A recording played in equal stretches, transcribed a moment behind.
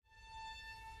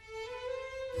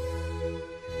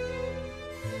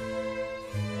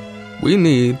We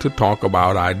need to talk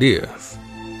about ideas,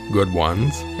 good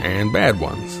ones and bad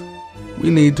ones. We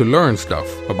need to learn stuff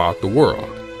about the world.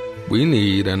 We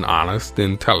need an honest,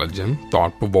 intelligent,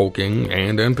 thought-provoking,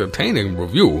 and entertaining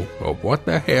review of what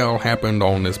the hell happened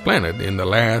on this planet in the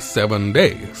last 7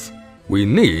 days. We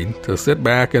need to sit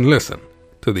back and listen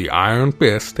to the Iron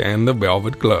Fist and the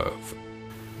Velvet Glove.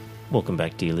 Welcome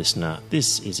back, dear listener.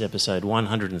 This is episode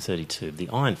 132 of the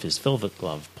Iron Fist Velvet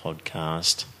Glove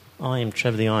podcast. I am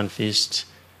Trevor the Iron Fist.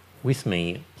 With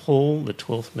me, Paul, the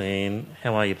 12th man.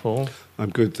 How are you, Paul?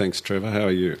 I'm good, thanks, Trevor. How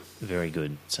are you? Very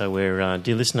good. So we're,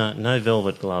 dear listener, no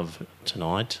Velvet Glove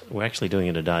tonight. We're actually doing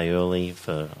it a day early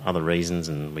for other reasons,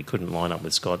 and we couldn't line up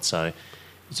with Scott, so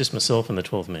it's just myself and the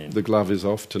 12th man. The glove is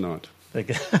off tonight.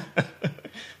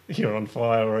 You're on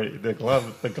fire already. The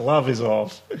glove is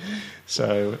off.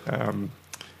 So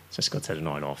Scott's had a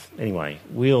night off. Anyway,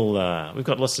 we've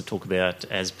got lots to talk about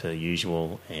as per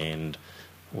usual, and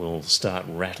we'll start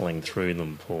rattling through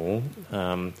them, Paul.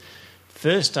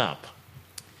 First up,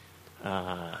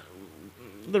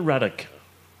 the Ruddock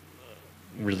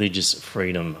Religious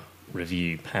Freedom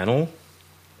Review panel.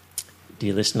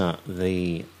 Dear listener,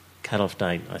 the cut-off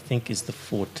date, I think, is the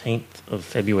 14th of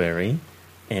February,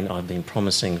 and I've been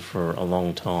promising for a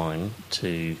long time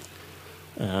to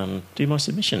do my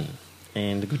submission.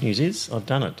 And the good news is I've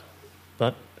done it.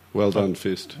 But well done,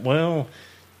 Fist. Well,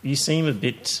 you seem a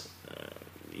bit...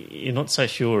 you're not so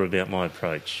sure about my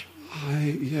approach.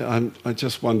 I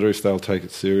just wonder if they'll take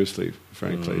it seriously,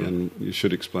 frankly, and you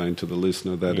should explain to the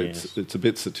listener that it's a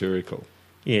bit satirical.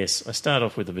 Yes, I start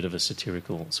off with a bit of a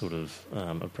satirical sort of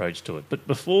approach to it. But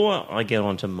before I get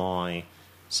on to my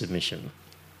submission,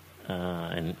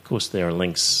 and of course there are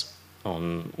links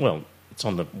on, well, it's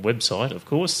on the website, of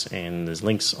course, and there's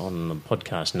links on the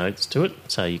podcast notes to it,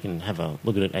 so you can have a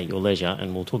look at it at your leisure,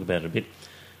 and we'll talk about it a bit.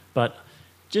 But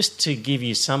just to give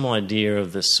you some idea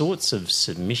of the sorts of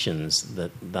submissions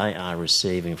that they are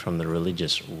receiving from the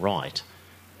religious right,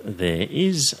 there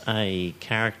is a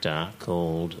character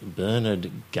called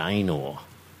Bernard Gaynor.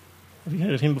 Have you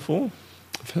heard of him before?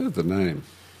 I've heard the name.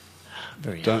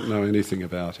 Don't know anything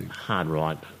about him. Hard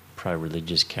right,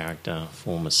 pro-religious character,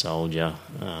 former soldier,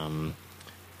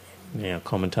 now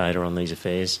commentator on these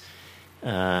affairs.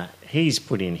 He's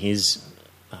put in his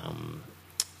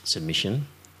submission,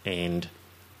 and...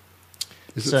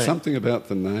 Is it something about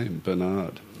the name,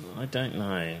 Bernard? I don't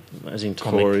know. As in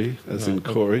Corey?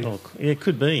 Corey? Yeah,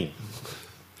 could be.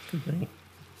 Could be.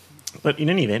 But in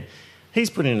any event, he's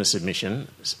put in a submission,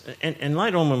 and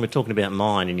later on when we're talking about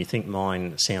mine and you think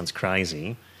mine sounds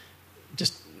crazy,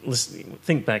 just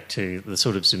think back to the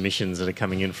sort of submissions that are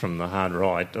coming in from the hard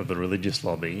right of the religious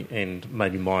lobby, and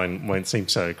maybe mine won't seem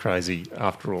so crazy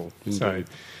after all. So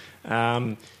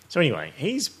anyway,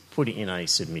 he's put in a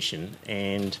submission,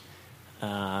 and...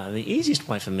 the easiest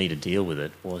way for me to deal with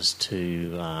it was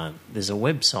to... there's a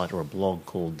website or a blog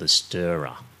called The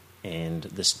Stirrer, and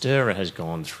The Stirrer has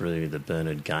gone through the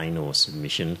Bernard Gaynor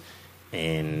submission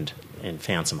and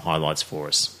found some highlights for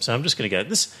us. So I'm just going to go...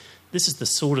 This is the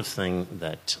sort of thing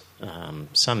that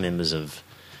some members of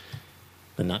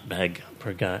the Nutbag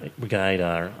Brigade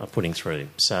are putting through.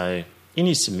 So in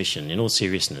his submission, in all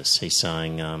seriousness, he's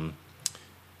saying...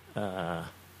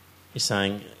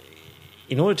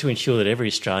 in order to ensure that every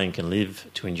Australian can live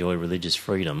to enjoy religious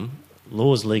freedom,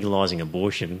 laws legalising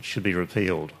abortion should be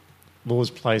repealed. Laws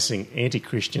placing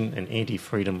anti-Christian and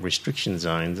anti-freedom restriction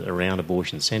zones around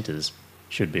abortion centres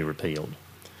should be repealed.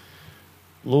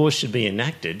 Laws should be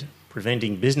enacted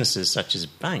preventing businesses such as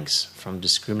banks from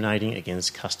discriminating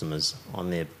against customers on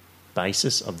their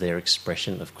basis of their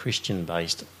expression of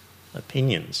Christian-based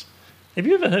opinions. Have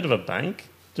you ever heard of a bank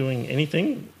doing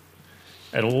anything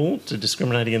at all to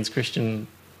discriminate against Christian?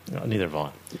 No, neither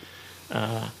have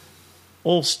I.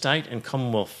 All state and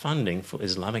Commonwealth funding for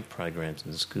Islamic programs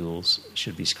in schools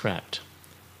should be scrapped.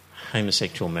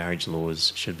 Homosexual marriage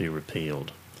laws should be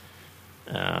repealed.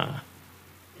 In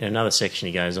another section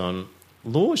he goes on,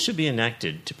 laws should be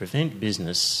enacted to prevent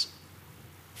business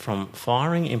from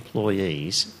firing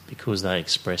employees because they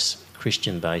express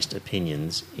Christian-based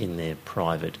opinions in their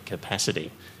private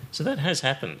capacity. So that has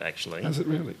happened, actually. Has it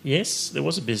really? Yes, there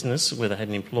was a business where they had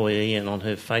an employee, and on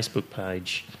her Facebook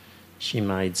page she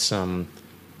made some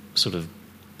sort of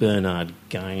Bernard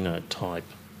Gaynor-type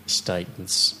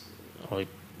statements.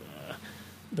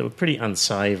 They were pretty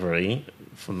unsavoury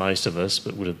for most of us,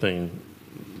 but would have been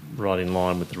right in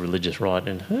line with the religious right.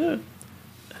 And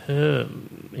her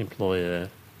employer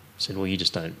said, well, you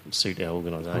just don't suit our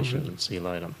organisation, and see you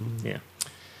later. Yeah.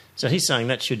 So he's saying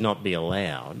that should not be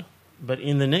allowed. But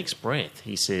in the next breath,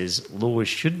 he says laws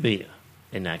should be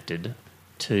enacted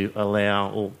to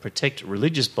allow or protect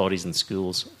religious bodies and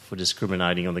schools for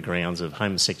discriminating on the grounds of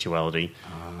homosexuality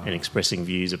and expressing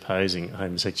views opposing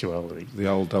homosexuality. The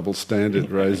old double standard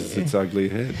raises its ugly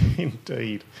head.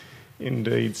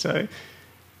 Indeed. So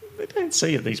they don't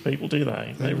see it, these people, do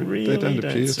they? They really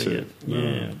don't see it. No.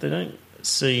 Yeah, they don't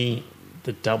see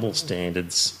the double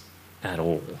standards at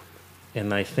all.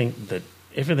 And they think that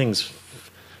everything's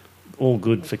all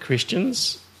good for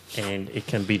Christians and it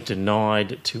can be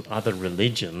denied to other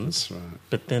religions, That's right.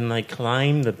 but then they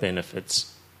claim the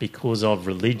benefits because of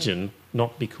religion,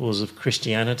 not because of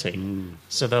Christianity.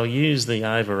 So they'll use the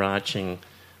overarching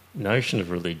notion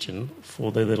of religion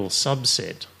for their little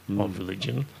subset of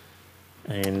religion,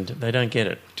 and they don't get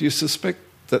it. Do you suspect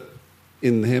that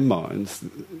in their minds,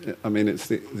 I mean, it's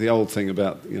the old thing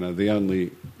about, the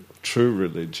only true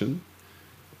religion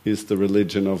is the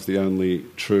religion of the only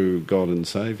true God and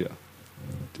Saviour.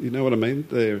 Do you know what I mean?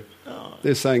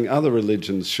 They're saying other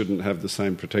religions shouldn't have the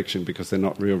same protection because they're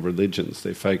not real religions,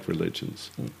 they're fake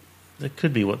religions. That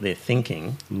could be what they're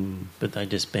thinking, but they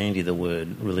just bandy the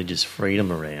word religious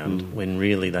freedom around when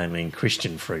really they mean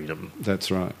Christian freedom.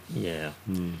 That's right. Yeah.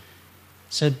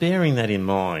 So bearing that in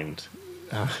mind,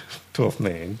 12th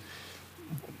man,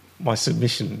 my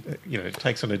submission,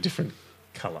 takes on a different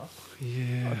colour.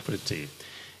 Yeah. I'll put it to you.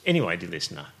 Anyway, dear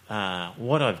listener,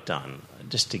 what I've done,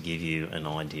 just to give you an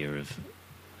idea of...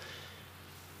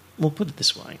 We'll put it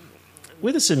this way.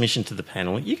 With a submission to the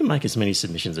panel, you can make as many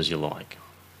submissions as you like.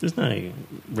 There's no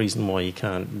reason why you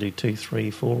can't do 2,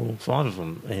 3, 4 or 5 of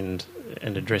them and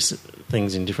address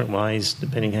things in different ways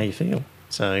depending how you feel.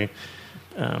 So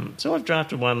I've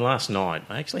drafted one last night.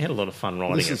 I actually had a lot of fun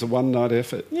writing it. This is a one-night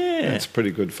effort. Yeah. That's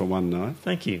pretty good for one night.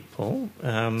 Thank you, Paul.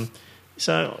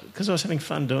 So, because I was having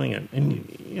fun doing it,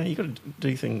 and you've got to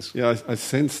do things. Yeah, I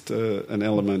sensed an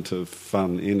element of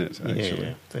fun in it,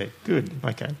 actually. Yeah, good.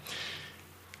 Okay.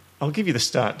 I'll give you the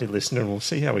start, dear listener, and we'll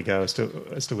see how we go as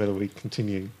to whether we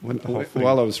continue.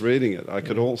 While I was reading it, I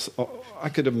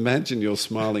could imagine your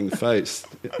smiling face,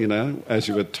 as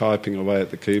you were typing away at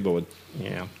the keyboard.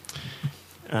 Yeah.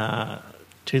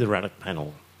 To the Ruddock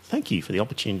panel, thank you for the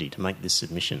opportunity to make this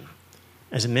submission.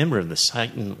 As a member of the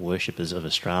Satan worshippers of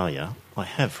Australia, I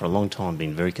have for a long time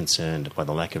been very concerned by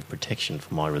the lack of protection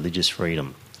for my religious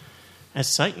freedom.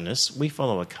 As Satanists, we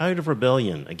follow a code of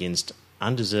rebellion against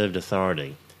undeserved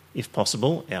authority. If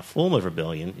possible, our form of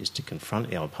rebellion is to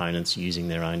confront our opponents using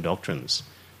their own doctrines.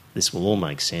 This will all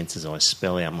make sense as I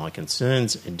spell out my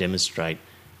concerns and demonstrate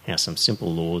how some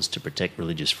simple laws to protect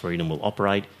religious freedom will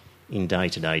operate in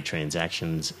day-to-day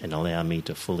transactions and allow me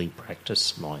to fully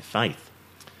practice my faith.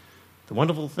 The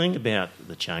wonderful thing about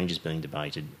the changes being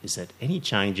debated is that any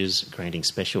changes granting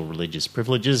special religious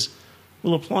privileges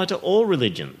will apply to all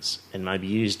religions and may be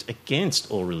used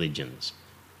against all religions.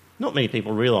 Not many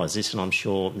people realise this, and I'm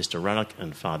sure Mr. Ruddock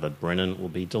and Father Brennan will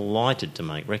be delighted to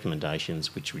make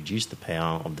recommendations which reduce the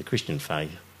power of the Christian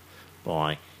faith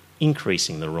by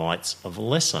increasing the rights of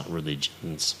lesser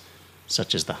religions,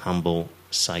 such as the humble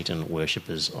Satan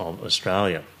worshippers of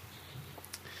Australia.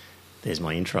 There's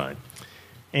my intro.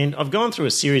 And I've gone through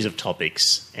a series of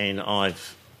topics, and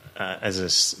I've, as a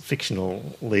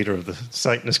fictional leader of the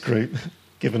Satanist group,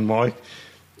 given my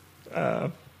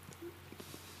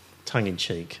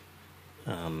tongue-in-cheek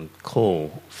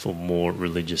call for more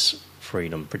religious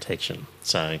freedom protection.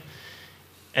 So,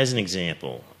 as an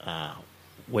example,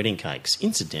 wedding cakes.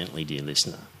 Incidentally, dear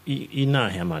listener, you know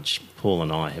how much Paul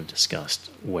and I have discussed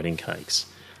wedding cakes.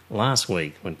 Last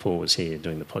week, when Paul was here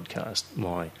doing the podcast,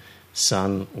 my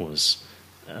son was...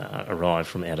 arrived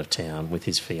from out of town with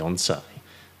his fiancée.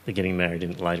 They're getting married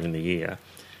later in the year.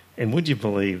 And would you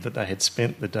believe that they had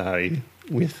spent the day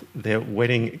with their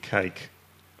wedding cake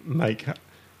maker,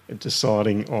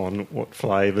 deciding on what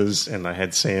flavours, and they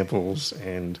had samples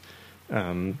and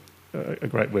a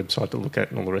great website to look at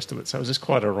and all the rest of it. So it was just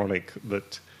quite ironic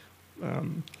that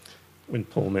when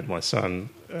Paul met my son,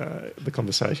 the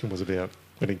conversation was about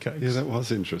wedding cakes. Yeah, that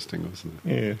was interesting, wasn't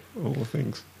it? Yeah, all the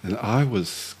things. And I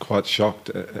was quite shocked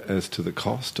as to the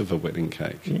cost of a wedding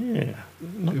cake. Yeah,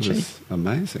 not cheap. It was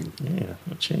amazing. Yeah,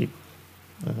 not cheap.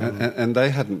 And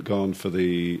they hadn't gone for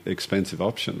the expensive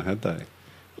option, had they?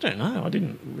 I don't know. I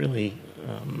didn't really...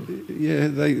 Yeah,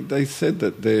 they said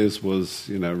that theirs was,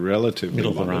 relatively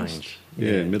middle of the modest. range.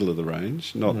 Yeah, middle of the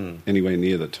range, not anywhere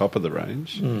near the top of the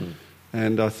range.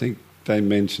 And I think they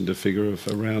mentioned a figure of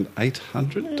around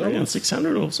 $800. Yeah, around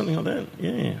 $600 or something like that.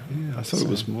 Yeah. Yeah, I thought it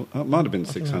was more. It might have been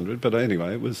 $600, but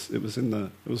anyway, it was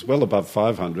well above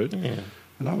 $500. Yeah.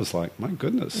 And I was like, my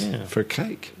goodness, for a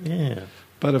cake. Yeah.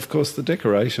 But of course, the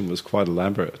decoration was quite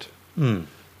elaborate.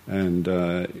 and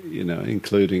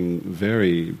including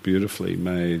very beautifully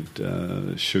made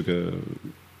sugar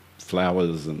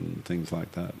flowers and things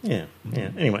like that. Yeah.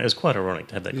 Anyway, it was quite ironic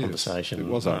to have that conversation it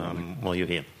was ironic. while you're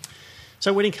here.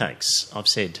 So wedding cakes, I've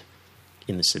said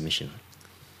in the submission.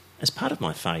 As part of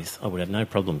my faith, I would have no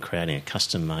problem creating a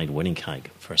custom-made wedding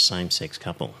cake for a same-sex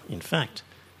couple. In fact,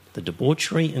 the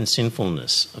debauchery and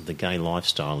sinfulness of the gay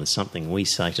lifestyle is something we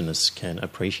Satanists can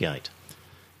appreciate.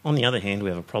 On the other hand, we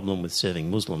have a problem with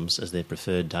serving Muslims as their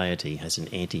preferred deity has an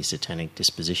anti-satanic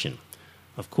disposition.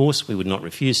 Of course, we would not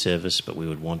refuse service, but we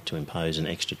would want to impose an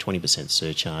extra 20%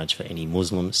 surcharge for any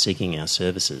Muslim seeking our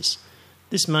services.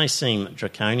 This may seem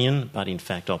draconian, but in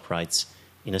fact operates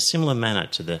in a similar manner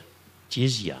to the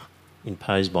jizya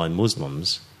imposed by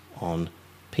Muslims on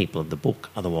people of the book,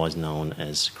 otherwise known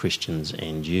as Christians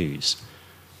and Jews.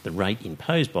 The rate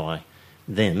imposed by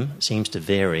them seems to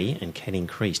vary and can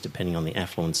increase depending on the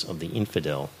affluence of the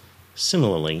infidel.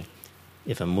 Similarly,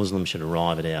 if a Muslim should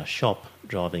arrive at our shop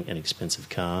driving an expensive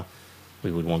car,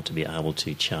 we would want to be able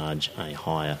to charge a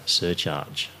higher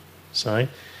surcharge. So,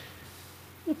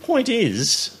 the point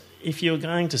is, if you're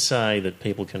going to say that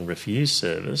people can refuse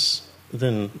service,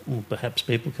 then perhaps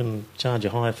people can charge a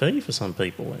higher fee for some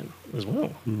people then as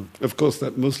well. Of course,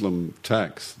 that Muslim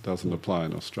tax doesn't apply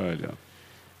in Australia.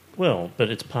 Well, but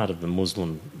it's part of the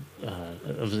Muslim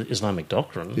of Islamic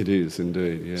doctrine. It is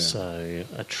indeed, yeah. So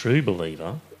a true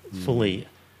believer fully...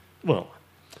 Well...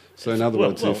 So in other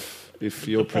words, if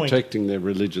you're protecting their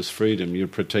religious freedom, you're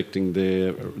protecting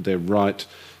their right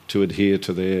to adhere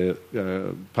to their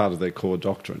part of their core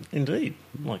doctrine. Indeed.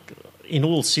 Like, in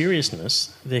all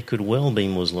seriousness, there could well be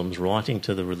Muslims writing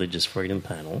to the Religious Freedom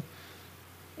Panel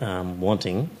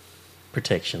wanting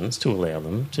protections to allow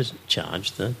them to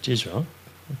charge the jizya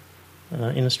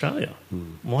in Australia.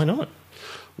 Why not?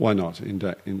 Why not?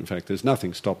 In fact, there's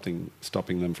nothing stopping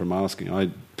them from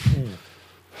asking.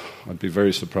 I'd be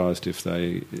very surprised if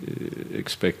they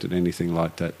expected anything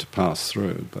like that to pass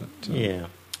through. But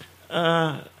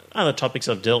other topics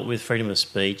I've dealt with, freedom of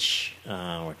speech, where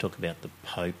I talk about the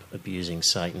Pope abusing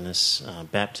Satanists,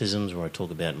 baptisms, where I talk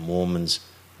about Mormons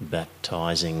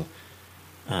baptising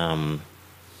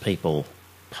people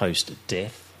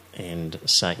post-death, and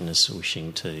Satanists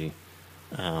wishing to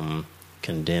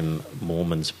condemn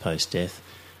Mormons post-death.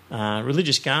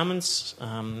 Religious garments,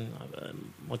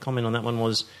 my comment on that one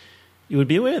was, you would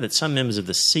be aware that some members of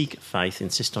the Sikh faith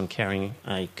insist on carrying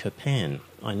a kirpan.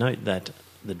 I note that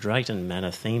the Drayton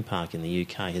Manor theme park in the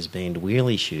UK has banned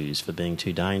wheelie shoes for being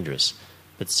too dangerous,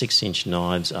 but 6-inch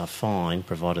knives are fine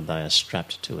provided they are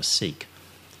strapped to a Sikh.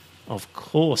 Of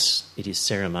course it is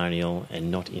ceremonial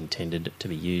and not intended to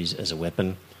be used as a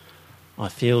weapon. I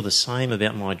feel the same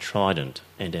about my trident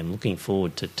and am looking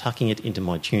forward to tucking it into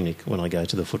my tunic when I go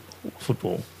to the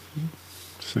football.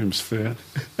 Seems fair.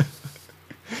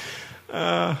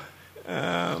 What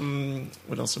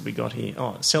else have we got here?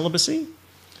 Celibacy.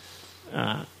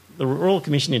 The Royal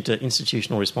Commission into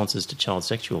Institutional Responses to Child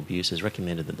Sexual Abuse has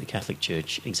recommended that the Catholic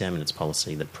Church examine its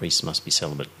policy that priests must be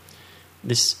celibate.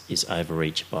 This is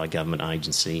overreach by a government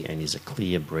agency and is a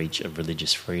clear breach of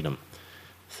religious freedom.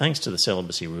 Thanks to the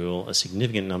celibacy rule, a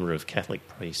significant number of Catholic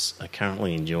priests are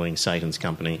currently enjoying Satan's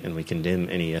company, and we condemn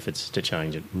any efforts to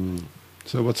change it.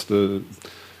 So what's the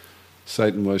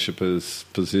Satan worshippers'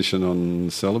 position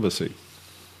on celibacy?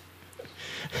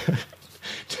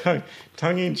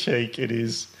 Tongue-in-cheek, it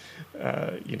is,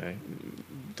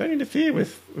 don't interfere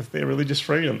with their religious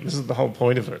freedom. This is the whole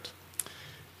point of it.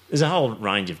 There's a whole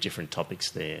range of different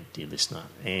topics there, dear listener,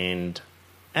 and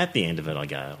at the end of it I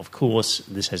go, of course,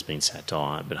 this has been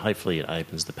satire, but hopefully it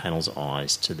opens the panel's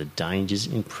eyes to the dangers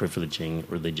in privileging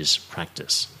religious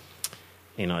practice.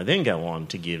 And I then go on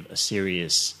to give a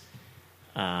serious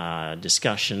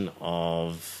discussion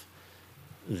of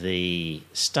the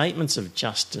statements of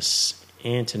Justice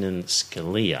Antonin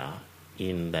Scalia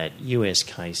in that US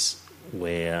case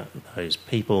where those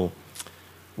people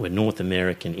were North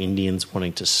American Indians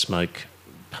wanting to smoke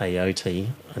peyote,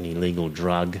 an illegal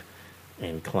drug,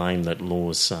 and claim that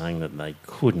laws saying that they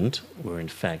couldn't were in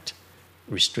fact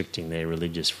restricting their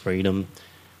religious freedom,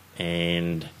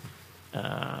 and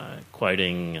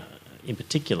quoting in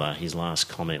particular, his last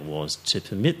comment was, to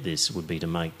permit this would be to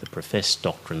make the professed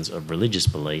doctrines of religious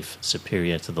belief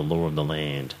superior to the law of the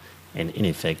land, and in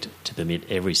effect to permit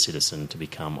every citizen to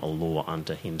become a law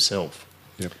unto himself.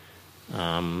 Yep.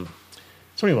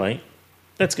 So anyway,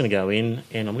 that's going to go in,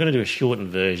 and I'm going to do a shortened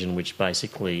version which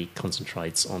basically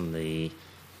concentrates on the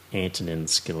Antonin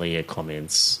Scalia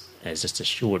comments as just a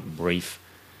short, brief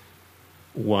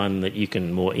one that you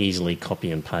can more easily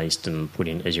copy and paste and put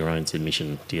in as your own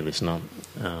submission, dear listener.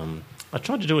 I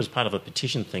tried to do it as part of a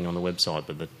petition thing on the website,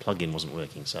 but the plugin wasn't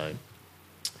working. So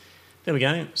there we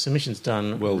go. Submission's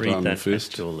done. Well Read done, that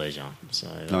Fist. at your leisure. So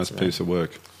Nice piece of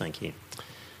work. Thank you.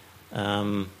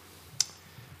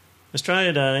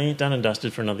 Australia Day, done and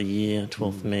dusted for another year,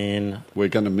 12th man. We're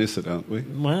going to miss it, aren't we?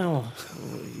 Well,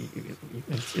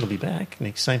 it'll be back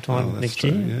same time next true,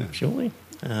 year, yeah. surely.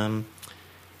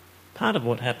 Part of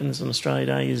what happens on Australia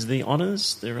Day is the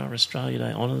honours. There are Australia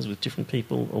Day honours with different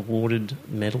people awarded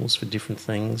medals for different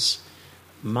things.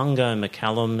 Mungo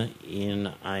McCallum,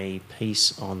 in a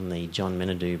piece on the John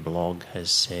Menadue blog, has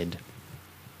said,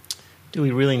 do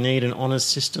we really need an honours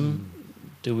system?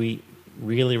 Do we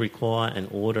really require an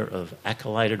order of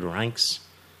accoladed ranks,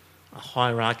 a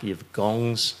hierarchy of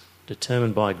gongs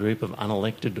determined by a group of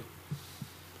unelected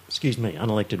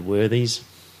worthies?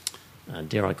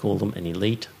 Dare I call them an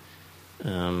elite?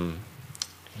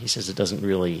 He says it doesn't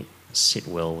really sit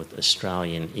well with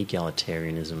Australian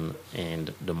egalitarianism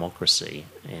and democracy,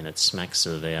 and it smacks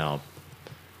of our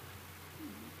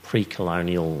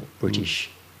pre-colonial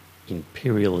British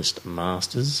imperialist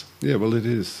masters. Yeah, well, it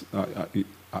is.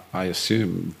 I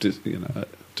assume, a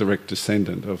direct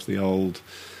descendant of the old,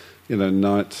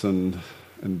 knights and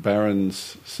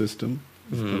barons system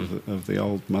of the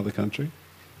old mother country.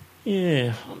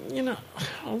 Yeah,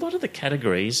 a lot of the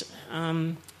categories,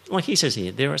 like he says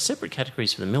here, there are separate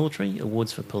categories for the military,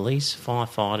 awards for police,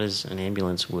 firefighters and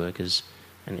ambulance workers,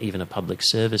 and even a public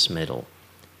service medal,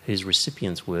 whose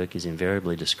recipient's work is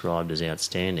invariably described as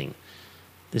outstanding.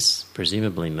 This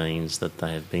presumably means that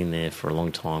they have been there for a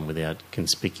long time without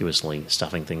conspicuously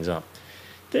stuffing things up.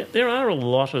 There are a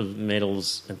lot of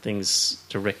medals and things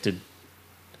directed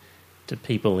to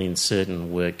people in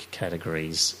certain work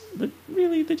categories, but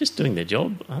really they're just doing their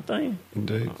job, aren't they?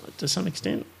 Indeed. To some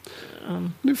extent.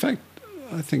 In fact,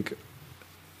 I think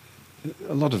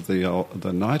a lot of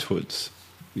the knighthoods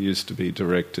used to be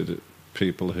directed at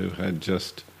people who had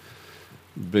just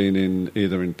been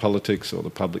either in politics or the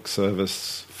public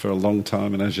service for a long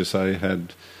time, and as you say,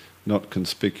 had not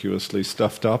conspicuously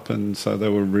stuffed up, and so they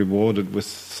were rewarded with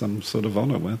some sort of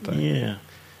honour, weren't they? Yeah.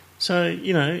 So,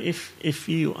 if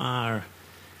you are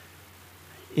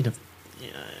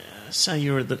say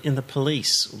you're in the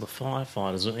police or the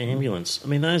firefighters or ambulance, I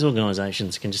mean, those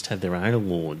organisations can just have their own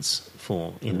awards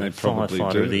for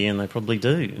firefighter of the year, and they probably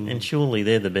do. And surely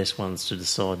they're the best ones to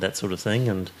decide that sort of thing,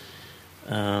 and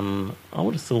I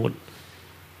would have thought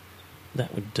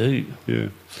that would do. Yeah.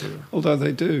 Although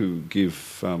they do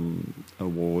give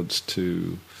awards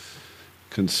to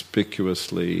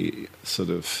conspicuously sort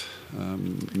of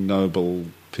noble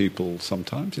people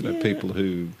sometimes, people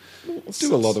who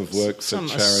do a lot of work for some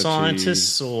charity.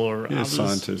 Scientists or others.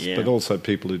 Scientists, but also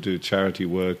people who do charity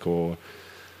work or...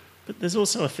 But there's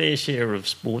also a fair share of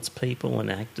sports people and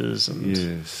actors and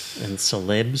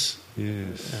celebs.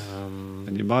 Yes.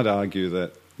 And you might argue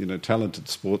that, talented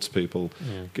sports people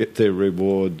get their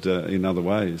reward in other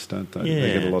ways, don't they?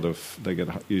 Yeah. They get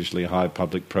usually high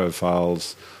public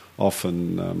profiles,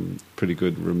 often pretty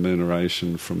good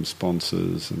remuneration from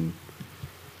sponsors and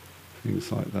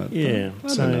things like that. Yeah.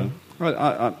 I don't know.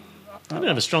 I don't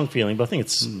have a strong feeling, but I think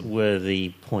it's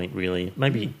worthy point, really.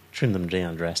 Maybe trim them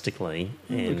down drastically.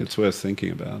 And look, it's worth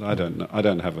thinking about. I don't know. I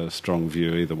don't have a strong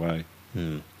view either way.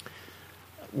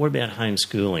 What about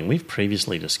homeschooling? We've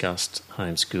previously discussed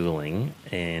homeschooling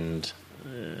and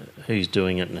who's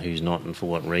doing it and who's not and for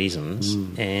what reasons.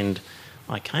 And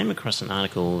I came across an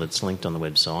article that's linked on the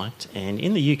website, and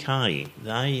in the UK,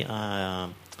 they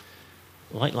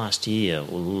late last year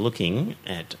were looking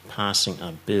at passing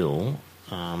a bill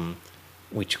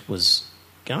which was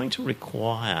going to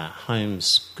require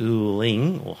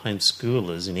homeschooling or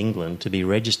homeschoolers in England to be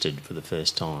registered for the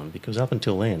first time, because up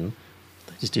until then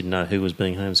they just didn't know who was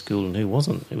being homeschooled and who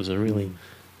wasn't. It was an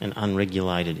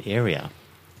unregulated area.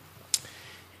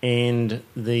 And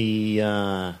the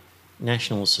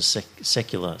National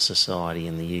Secular Society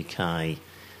in the UK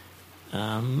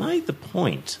made the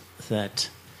point that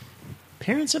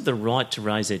parents have the right to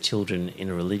raise their children in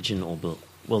a religion or...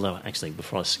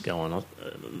 before I go on,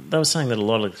 they were saying that a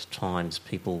lot of times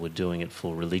people were doing it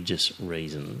for religious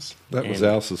reasons. That was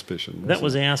our suspicion. That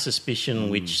was our suspicion,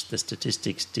 which the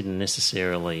statistics didn't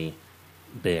necessarily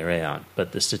bear out.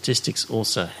 But the statistics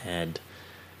also had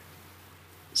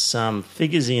some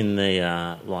figures in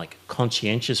there like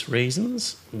conscientious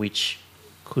reasons, which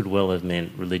could well have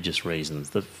meant religious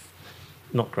reasons.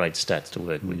 Not great stats to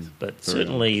work with, but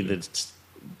certainly the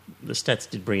stats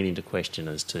did bring it into question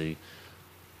as to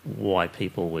why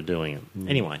people were doing it.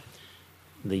 Anyway,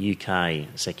 the UK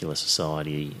Secular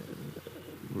Society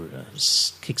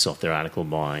kicks off their article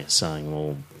by saying,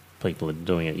 well, people are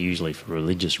doing it usually for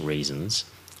religious reasons.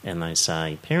 and they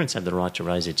say parents have the right to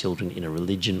raise their children in a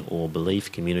religion or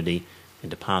belief community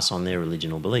and to pass on their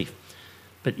religion or belief.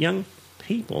 But young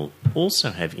people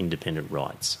also have independent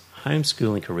rights.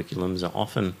 Homeschooling curriculums are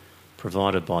often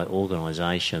provided by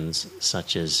organisations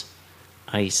such as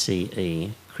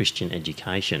ACE, Christian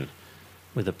Education,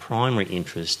 with a primary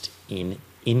interest in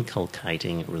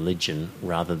inculcating religion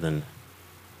rather than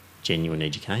genuine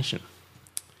education.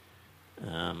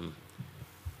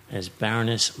 As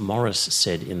Baroness Morris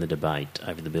said in the debate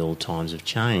over the bill, times have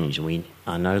changed. We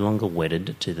are no longer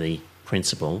wedded to the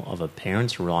principle of a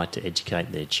parent's right to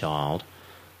educate their child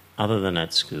other than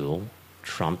at school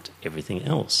trumped everything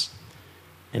else.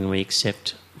 And we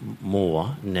accept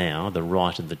more now the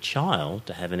right of the child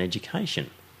to have an education,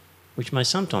 which may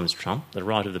sometimes trump the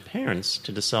right of the parents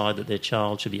to decide that their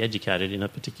child should be educated in a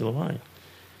particular way.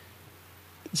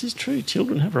 This is true.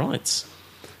 Children have rights.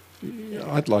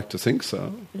 Yeah, I'd like to think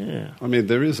so. Yeah. I mean,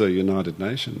 there is a United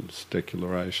Nations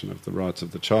Declaration of the Rights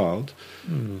of the Child,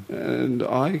 and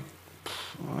I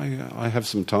have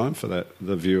some time for that,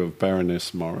 the view of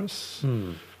Baroness Morris,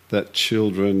 that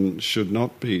children should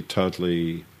not be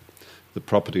totally the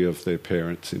property of their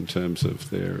parents in terms of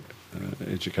their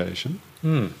education.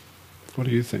 What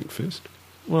do you think, Fist?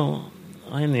 Well,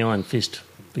 I am the Iron Fist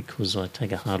because I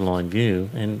take a hardline view,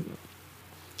 and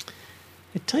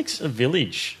it takes a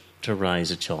village to raise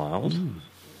a child,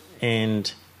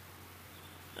 and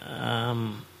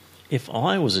if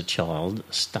I was a child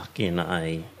stuck in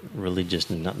a religious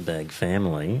nutbag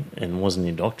family and wasn't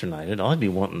indoctrinated, I'd be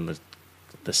wanting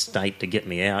the state to get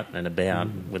me out and about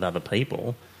with other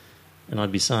people, and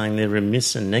I'd be saying they're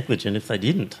remiss and negligent if they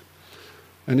didn't.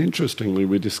 And interestingly,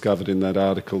 we discovered in that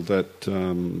article that,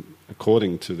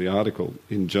 according to the article,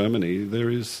 in Germany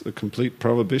there is a complete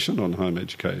prohibition on home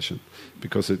education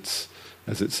because it's,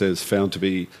 as it says, found to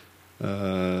be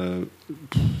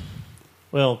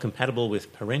compatible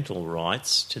with parental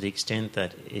rights to the extent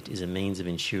that it is a means of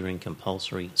ensuring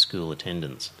compulsory school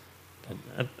attendance.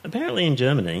 But apparently in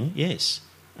Germany, yes,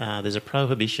 there's a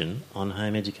prohibition on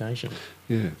home education.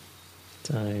 Yeah.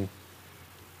 So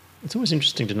it's always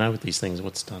interesting to know with these things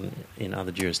what's done in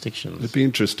other jurisdictions. It'd be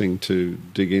interesting to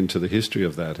dig into the history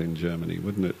of that in Germany,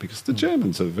 wouldn't it? Because the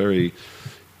Germans are very,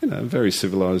 very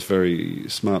civilised, very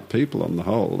smart people on the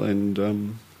whole,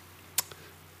 and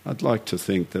I'd like to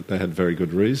think that they had very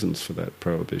good reasons for that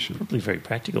prohibition. Probably very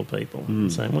practical people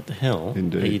saying, what the hell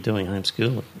Indeed. are you doing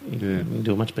homeschooling? You can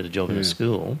do a much better job in a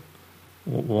school.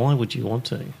 Why would you want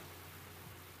to?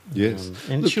 Yes.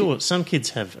 And sure, some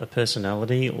kids have a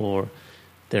personality, or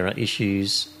there are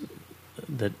issues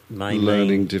that may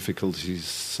learning difficulties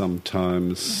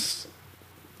sometimes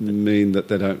mean that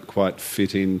they don't quite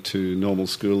fit into normal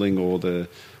schooling, or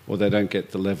they don't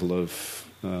get the level of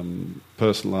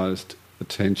personalised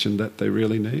attention that they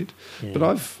really need. Yeah. But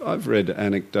I've read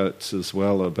anecdotes as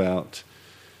well about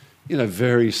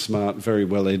very smart, very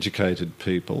well educated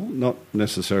people, not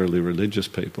necessarily religious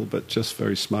people, but just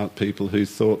very smart people who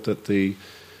thought that the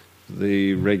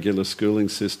regular schooling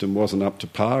system wasn't up to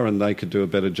par and they could do a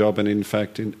better job, and in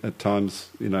fact at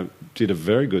times did a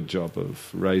very good job of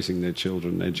raising their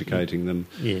children, educating them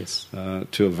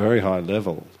to a very high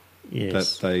level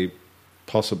that they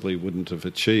possibly wouldn't have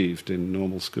achieved in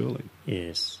normal schooling.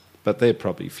 Yes. But they're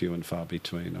probably few and far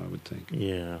between, I would think.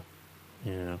 Yeah.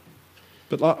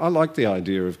 But I like the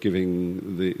idea of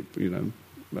giving the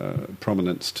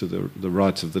prominence to the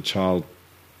rights of the child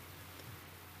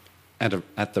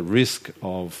at the risk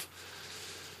of,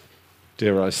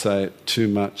 dare I say it, too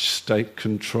much state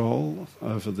control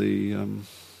over the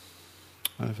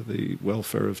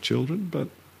welfare of children. But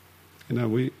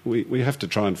we have to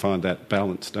try and find that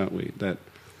balance, don't we?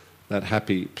 That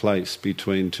happy place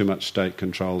between too much state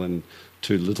control and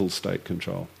too little state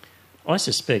control. I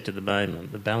suspect at the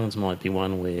moment the balance might be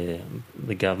one where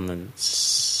the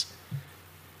government's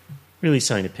really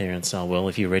saying to parents, oh, well,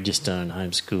 if you register and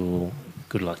homeschool,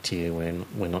 good luck to you,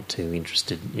 we're not too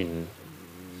interested in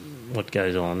what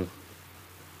goes on.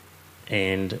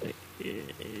 And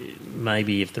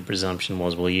maybe if the presumption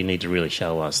was, well, you need to really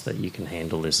show us that you can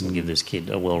handle this and give this kid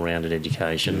a well-rounded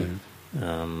education.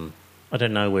 I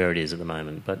don't know where it is at the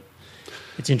moment, but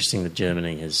it's interesting that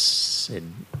Germany has said,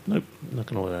 nope, not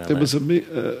going to allow that. There was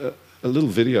a little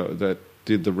video that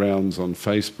did the rounds on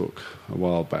Facebook a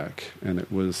while back, and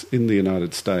it was in the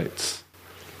United States.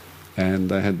 And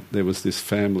there was this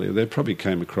family. They probably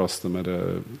came across them at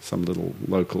some little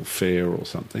local fair or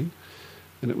something.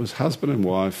 And it was husband and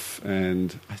wife,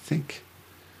 and I think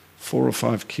 4 or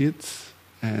 5 kids.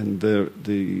 And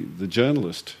the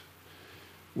journalist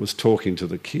was talking to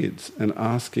the kids and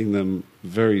asking them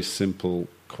very simple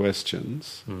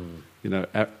questions,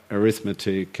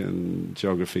 arithmetic and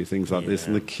geography, things like this,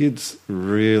 and the kids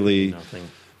really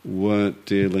weren't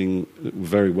dealing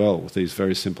very well with these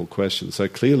very simple questions. So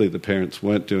clearly the parents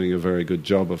weren't doing a very good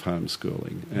job of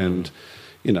homeschooling. And,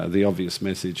 the obvious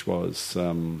message was,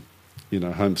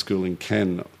 homeschooling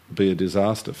can be a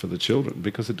disaster for the children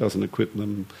because it doesn't equip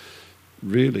them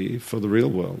really for the real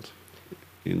world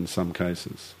in some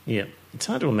cases. Yeah. It's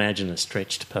hard to imagine a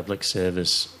stretched public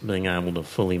service being able to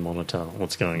fully monitor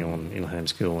what's going on in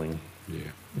homeschooling.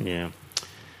 Yeah.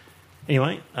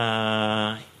 Anyway,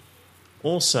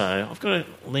 also, I've got a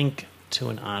link to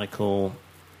an article.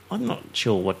 I'm not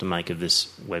sure what to make of this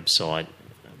website,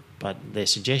 but their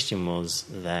suggestion was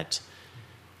that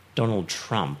Donald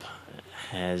Trump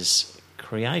has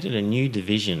created a new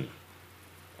division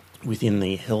within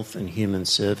the Health and Human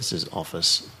Services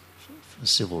Office for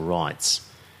Civil Rights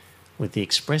with the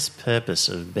express purpose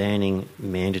of banning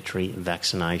mandatory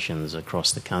vaccinations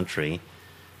across the country.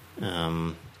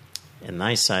 And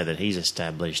they say that he's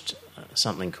established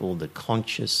something called the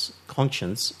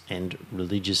Conscience and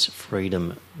Religious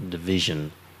Freedom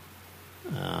Division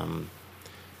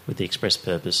with the express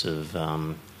purpose of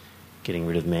getting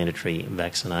rid of mandatory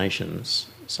vaccinations.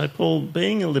 So, Paul,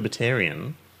 being a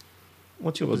libertarian,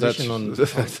 what's your position on...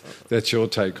 That's your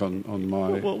take on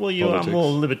my Well, you politics. are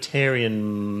more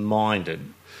libertarian-minded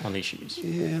on issues.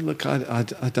 Yeah, look, I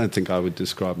don't think I would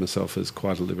describe myself as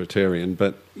quite a libertarian,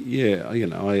 but,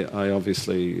 I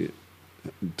obviously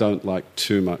don't like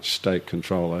too much state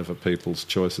control over people's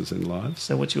choices in life.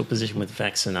 So what's your position with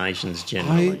vaccinations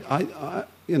generally?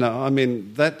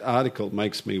 That article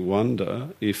makes me wonder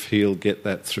if he'll get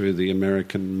that through the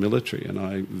American military, and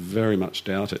I very much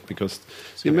doubt it, because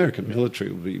the American military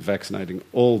will be vaccinating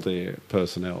all their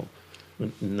personnel.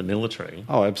 In the military?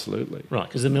 Oh, absolutely. Right,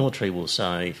 because the military will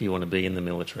say if you want to be in the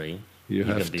military, you've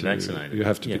got to be vaccinated.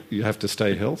 You have to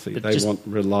stay healthy. They want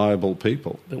reliable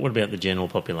people. But what about the general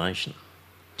population?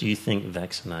 Do you think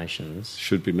vaccinations...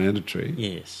 should be mandatory?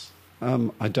 Yes.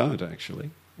 I don't,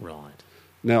 actually. Right.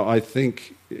 Now, I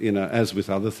think, as with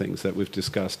other things that we've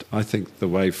discussed, I think the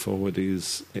way forward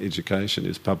is education,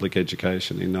 is public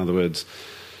education. In other words,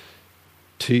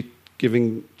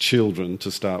 giving children,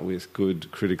 to start with, good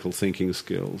critical thinking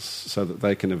skills so that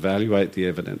they can evaluate the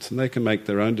evidence and they can make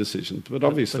their own decisions. But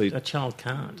obviously... But a child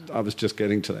can't. I was just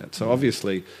getting to that. So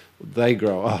obviously they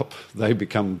grow up, they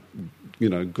become,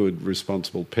 good,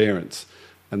 responsible parents,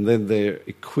 and then they're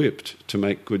equipped to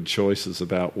make good choices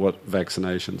about what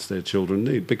vaccinations their children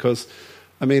need. Because,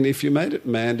 if you made it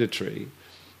mandatory,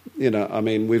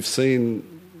 we've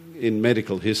seen in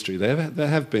medical history there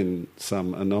have been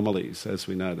some anomalies, as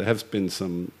we know. There have been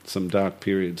some dark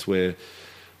periods where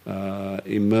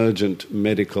emergent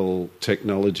medical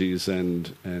technologies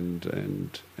and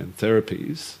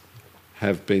therapies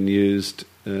have been used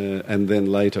and then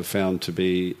later found to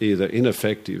be either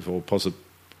ineffective or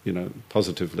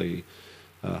positively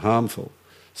harmful.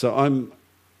 So I'm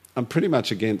pretty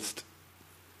much against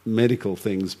medical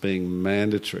things being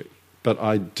mandatory, but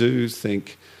I do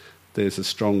think there's a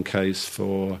strong case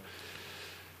for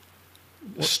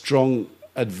strong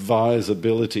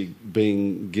advisability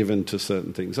being given to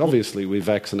certain things. Obviously, we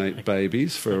vaccinate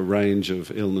babies for a range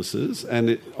of illnesses,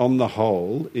 and on the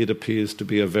whole, it appears to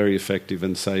be a very effective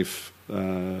and safe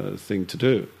thing to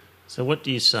do. So what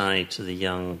do you say to the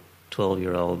young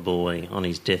 12-year-old boy on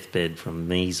his deathbed from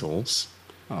measles?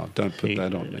 Oh, don't put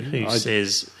that on me.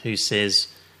 Who says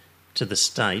to the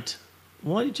state,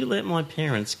 why did you let my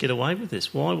parents get away with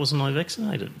this? Why wasn't I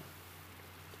vaccinated?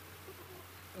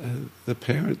 The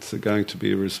parents are going to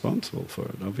be responsible for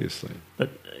it, obviously. But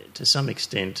to some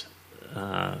extent,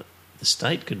 the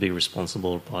state could be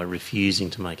responsible by refusing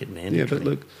to make it mandatory. Yeah, but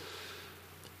look...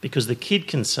 Because the kid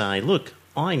can say, look,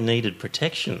 I needed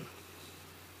protection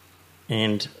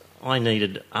and I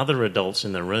needed other adults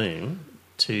in the room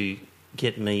to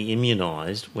get me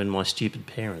immunised when my stupid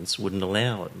parents wouldn't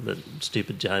allow it, the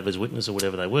stupid Jehovah's Witness or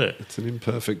whatever they were. It's an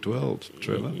imperfect world,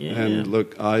 Trevor. Yeah. And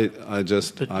look, I'm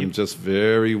just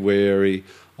very wary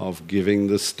of giving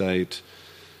the state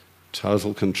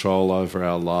total control over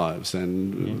our lives,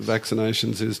 and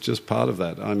vaccinations is just part of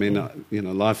that.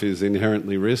 Life is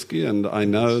inherently risky, and I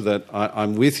know that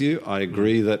I'm with you. I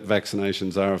agree that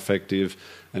vaccinations are effective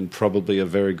and probably a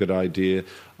very good idea.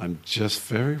 I'm just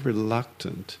very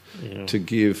reluctant to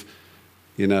give,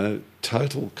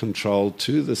 total control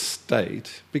to the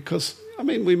state because,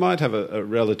 we might have a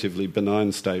relatively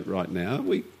benign state right now.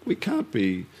 We can't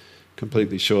be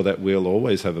completely sure that we'll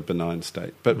always have a benign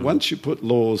state. But once you put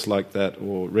laws like that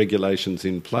or regulations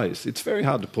in place, it's very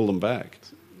hard to pull them back.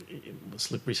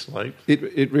 slippery slope.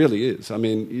 It really is. I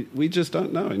mean, we just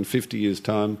don't know. In 50 years'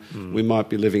 time, we might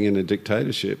be living in a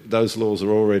dictatorship. Those laws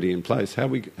are already in place. How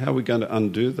are we going to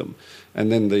undo them?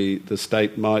 And then the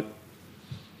state might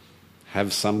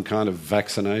have some kind of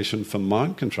vaccination for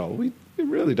mind control. We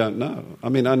really don't know. I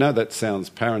mean, I know that sounds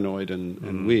paranoid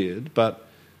and weird, but,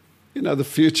 the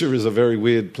future is a very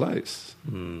weird place.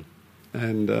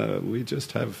 And we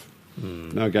just have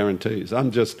no guarantees.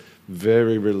 I'm just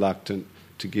very reluctant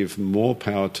to give more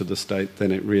power to the state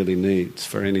than it really needs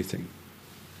for anything.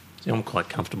 See, I'm quite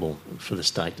comfortable for the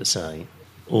state to say,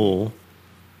 or,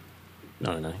 I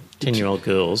don't know, 10-year-old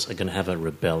girls are going to have a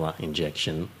rubella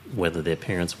injection whether their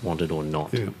parents want it or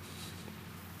not. Yeah.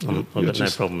 I've got no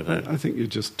problem with that. I think you're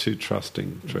just too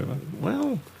trusting, Trevor.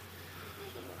 Well,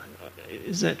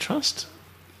 is that trust?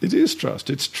 It is trust.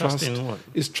 It's Trust in what?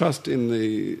 It's trust in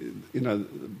the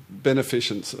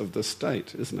beneficence of the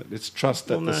state, isn't it? It's trust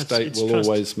that the state will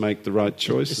always make the right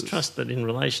choices. It's trust that in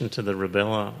relation to the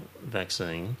rubella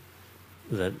vaccine,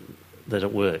 that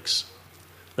it works.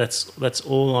 That's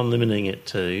all I'm limiting it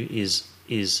to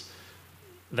is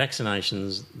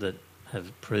vaccinations that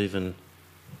have proven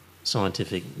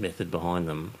scientific method behind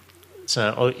them.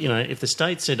 So if the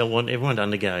state said I want everyone to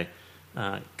undergo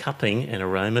cupping and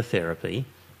aromatherapy,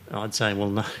 I'd say, well,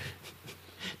 no.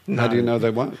 How do you know they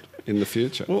won't in the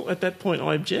future? Well, at that point,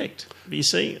 I object. But you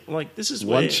see, this is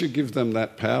where... Once you give them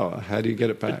that power, how do you get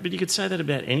it back? But you could say that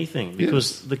about anything,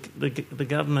 because the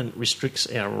government restricts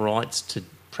our rights to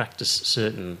practice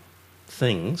certain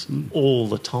things all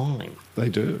the time. They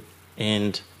do.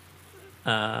 And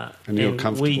you're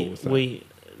comfortable with that?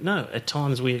 No, at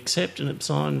times we accept and at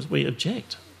times we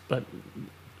object. But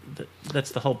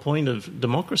that's the whole point of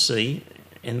democracy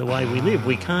and the way we live.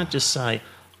 We can't just say,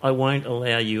 I won't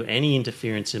allow you any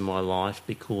interference in my life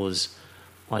because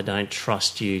I don't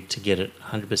trust you to get it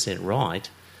 100% right.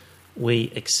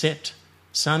 We accept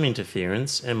some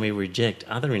interference and we reject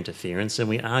other interference, and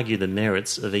we argue the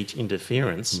merits of each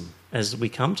interference as we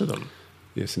come to them.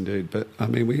 Yes, indeed. But, I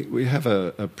mean, we have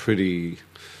a pretty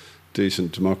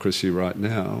decent democracy right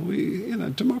now.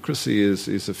 Democracy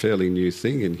is a fairly new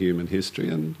thing in human history,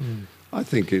 and I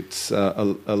think it's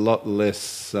a lot less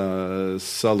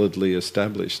solidly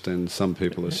established than some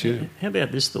people assume. How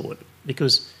about this thought?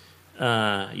 Because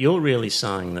you're really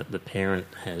saying that the parent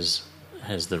has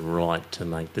the right to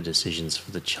make the decisions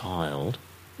for the child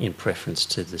in preference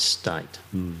to the state.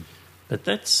 But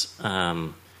that's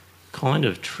kind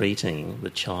of treating the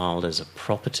child as a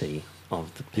property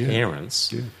of the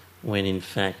parents, when in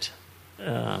fact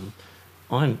I'm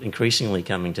increasingly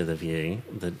coming to the view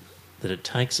that it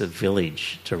takes a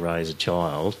village to raise a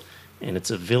child, and it's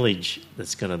a village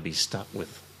that's going to be stuck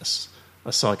with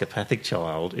a psychopathic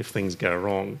child if things go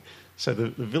wrong. So the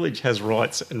village has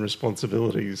rights and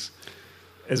responsibilities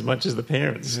as much as the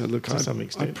parents, to some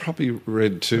extent. I probably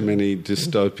read too many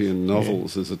dystopian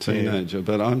novels as a teenager,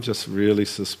 but I'm just really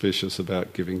suspicious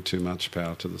about giving too much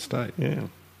power to the state. Yeah.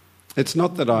 It's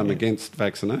not that I'm against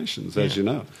vaccinations, as you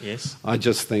know. Yes. I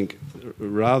just think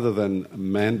rather than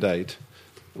mandate,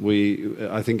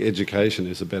 I think education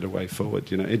is a better way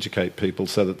forward. Educate people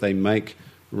so that they make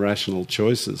rational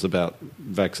choices about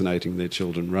vaccinating their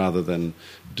children rather than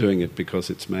doing it because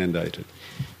it's mandated.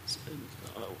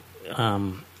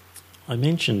 I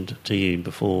mentioned to you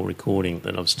before recording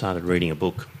that I've started reading a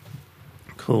book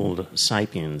called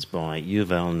Sapiens by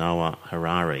Yuval Noah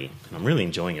Harari, and I'm really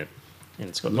enjoying it. And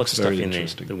it's got lots of stuff in there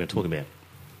that we're going to talk about.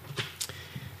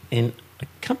 And a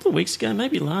couple of weeks ago,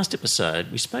 maybe last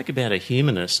episode, we spoke about a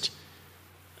humanist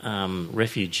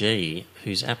refugee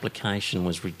whose application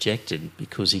was rejected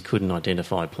because he couldn't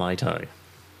identify Plato.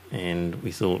 And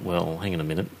we thought, well, hang on a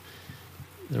minute,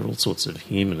 there are all sorts of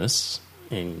humanists.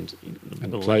 And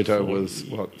Plato was,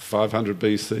 500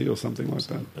 BC or something like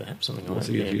that? Perhaps something like that. Was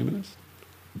he a humanist?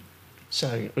 So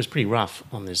it was pretty rough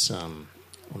on this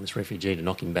refugee to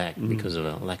knock him back because of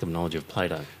a lack of knowledge of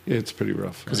Plato. Yeah, it's pretty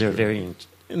rough. Because there's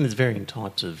varying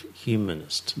types of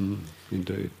humanists.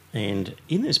 Indeed. And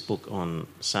in this book on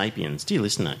Sapiens, dear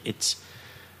listener,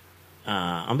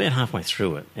 I'm about halfway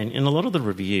through it, and in a lot of the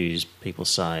reviews, people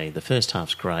say the first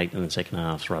half's great and the second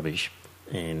half's rubbish.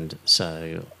 And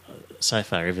so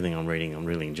far, everything I'm reading, I'm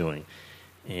really enjoying.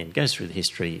 And it goes through the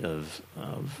history of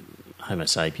Homo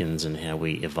sapiens and how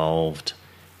we evolved.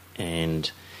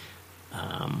 And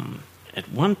at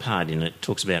one part in it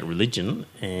talks about religion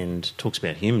and talks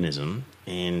about humanism,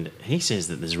 and he says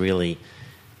that there's really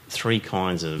three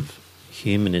kinds of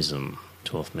humanism,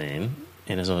 12th man.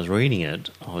 And as I was reading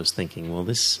it, I was thinking, well,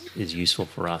 this is useful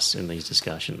for us in these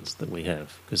discussions that we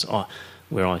have, because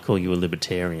where I call you a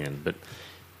libertarian, but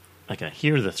Okay,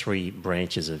 here are the three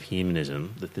branches of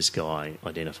humanism that this guy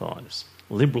identifies: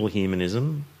 liberal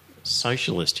humanism,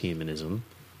 socialist humanism,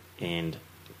 and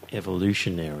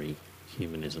evolutionary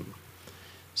humanism.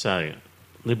 So,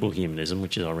 liberal humanism,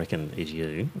 which I reckon is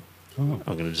you, I'm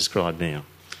going to describe now.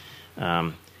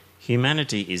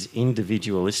 Humanity is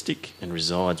individualistic and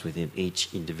resides within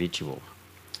each individual.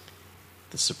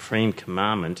 The supreme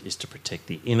commandment is to protect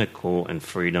the inner core and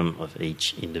freedom of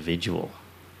each individual.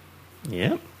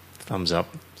 Yeah, thumbs up.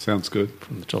 Sounds good.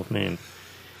 From the top man.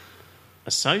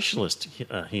 A socialist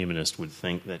humanist would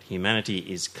think that humanity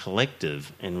is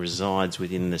collective and resides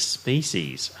within the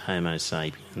species Homo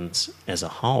sapiens as a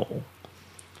whole.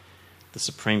 The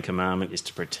supreme commandment is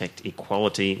to protect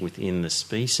equality within the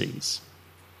species.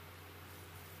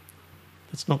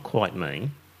 That's not quite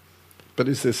me. But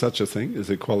is there such a thing as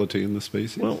equality in the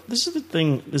species? Well, this is the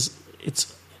thing.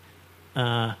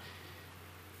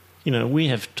 We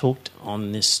have talked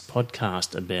on this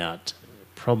podcast about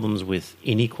problems with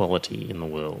inequality in the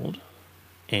world,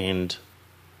 and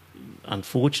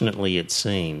unfortunately it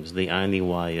seems the only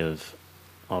way of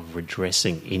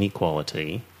redressing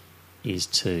inequality is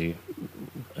to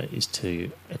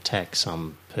attack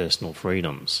some personal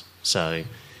freedoms. So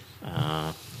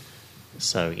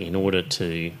in order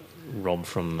to rob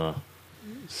from the...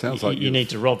 Sounds like you need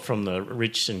to rob from the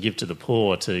rich and give to the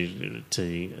poor to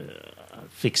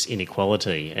fix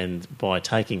inequality, and by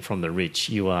taking from the rich,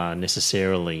 you are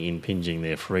necessarily impinging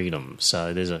their freedom.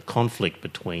 So there's a conflict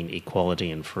between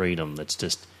equality and freedom that's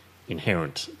just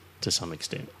inherent to some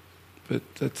extent.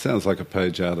 But that sounds like a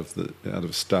page out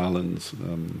of Stalin's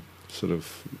sort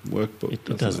of workbook.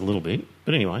 It does a little bit,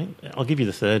 but anyway, I'll give you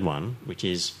the third one, which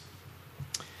is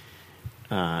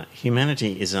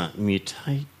humanity is a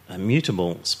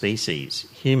mutable species.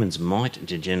 Humans might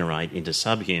degenerate into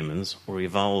subhumans or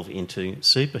evolve into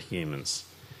superhumans.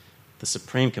 The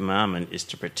supreme commandment is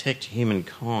to protect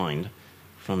humankind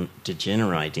from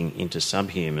degenerating into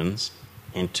subhumans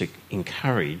and to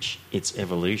encourage its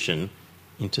evolution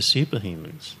into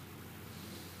superhumans.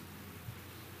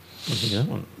 What do you think of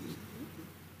that one?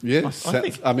 Yes, I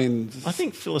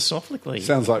think philosophically...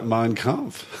 Sounds like Mein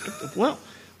Kampf. Well,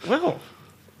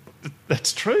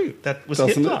 that's true. That was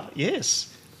Doesn't Hitler. it?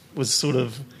 Yes, was sort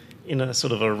of in a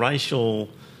sort of a racial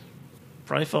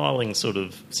profiling sort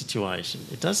of situation.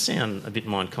 It does sound a bit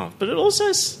Mein Kampf, but it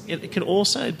can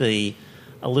also be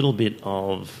a little bit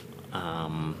of.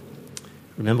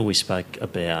 Remember, we spoke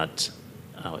about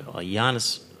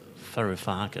Yanis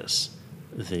Varoufakis,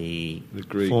 the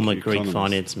former Greek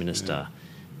finance minister,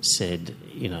 said,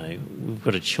 we've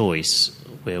got a choice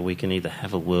where we can either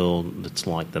have a world that's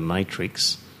like the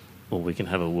Matrix, or we can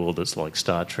have a world that's like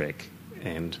Star Trek,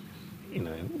 and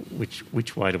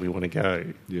which way do we want to go?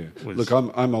 Yeah. Look,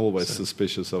 I'm always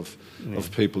suspicious of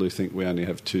people who think we only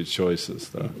have two choices,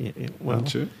 though. Well,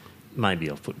 aren't you?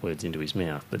 Maybe I've put words into his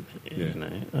mouth, but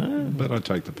but I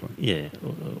take the point. Yeah,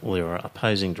 or there are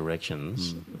opposing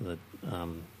directions that.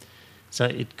 So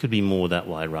it could be more that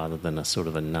way rather than a sort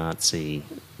of a Nazi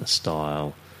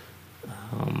style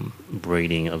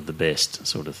breeding of the best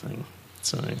sort of thing.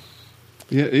 So.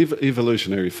 Yeah,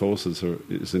 evolutionary forces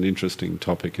is an interesting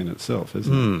topic in itself,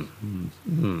 isn't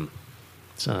it?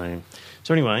 So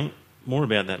anyway, more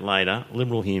about that later.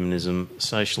 Liberal humanism,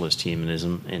 socialist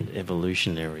humanism, and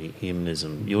evolutionary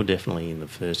humanism. You're definitely in the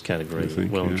first category,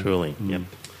 and truly. Yep.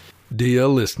 Dear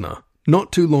listener,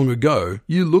 not too long ago,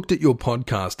 you looked at your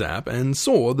podcast app and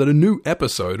saw that a new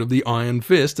episode of the Iron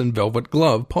Fist and Velvet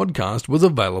Glove podcast was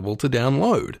available to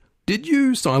download. Did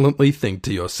you silently think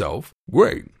to yourself,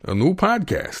 great, a new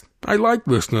podcast. I like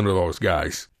listening to those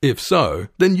guys. If so,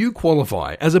 then you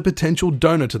qualify as a potential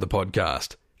donor to the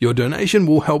podcast. Your donation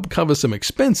will help cover some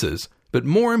expenses, but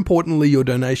more importantly, your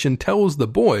donation tells the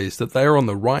boys that they are on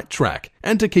the right track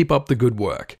and to keep up the good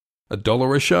work.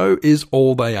 $1 a show is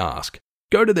all they ask.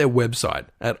 Go to their website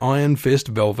at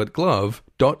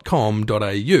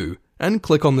ironfistvelvetglove.com.au and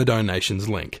click on the donations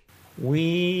link.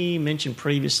 We mentioned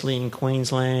previously in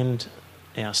Queensland,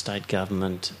 our state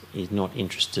government is not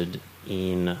interested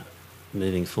in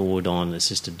moving forward on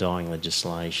assisted dying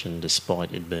legislation,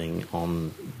 despite it being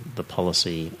on the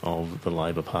policy of the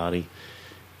Labor Party.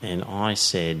 And I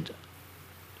said,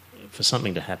 for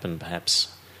something to happen,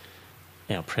 perhaps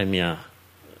our Premier,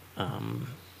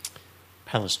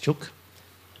 Palaschuk,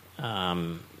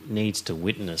 needs to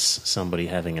witness somebody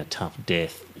having a tough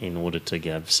death in order to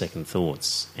have second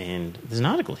thoughts. And there's an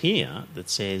article here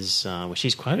that says, where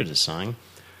she's quoted as saying,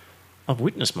 I've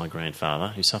witnessed my grandfather,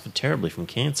 who suffered terribly from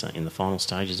cancer in the final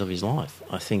stages of his life.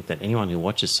 I think that anyone who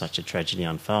watches such a tragedy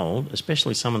unfold,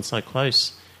 especially someone so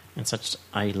close and such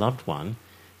a loved one,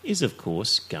 is, of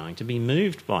course, going to be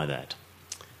moved by that.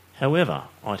 However,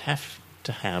 I'd have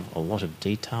to have a lot of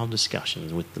detailed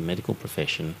discussions with the medical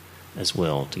profession as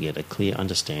well to get a clear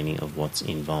understanding of what's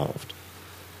involved.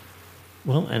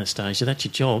 Well, Anastasia, that's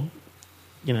your job.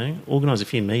 You know, organise a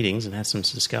few meetings and have some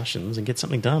discussions and get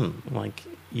something done. Like,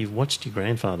 you've watched your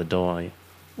grandfather die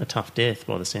a tough death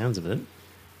by the sounds of it,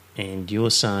 and you're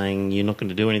saying you're not going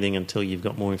to do anything until you've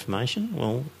got more information.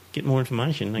 Well, get more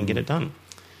information and get it done.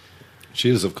 She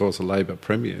is, of course, a Labor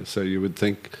Premier, so you would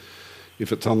think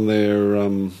if it's on their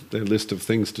list of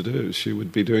things to do, she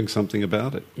would be doing something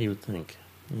about it. You would think,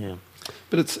 yeah.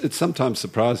 But it's sometimes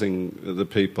surprising the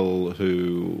people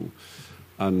who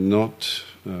are not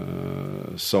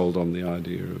sold on the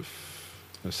idea of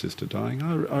assisted dying.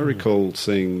 I recall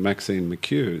seeing Maxine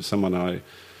McHugh, someone I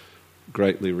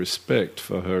greatly respect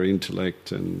for her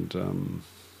intellect and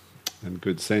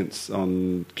good sense,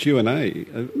 on Q&A.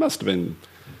 It must have been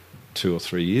 2 or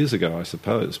 3 years ago, I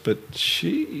suppose, but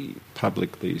she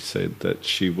publicly said that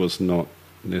she was not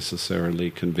necessarily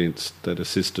convinced that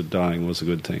assisted dying was a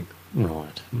good thing.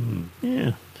 Right.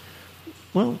 Yeah.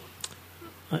 Well,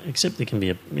 except there can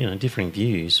be differing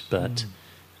views, but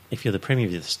if you're the Premier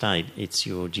of the state, it's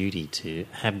your duty to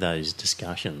have those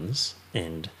discussions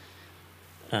and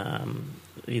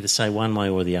either say one way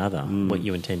or the other what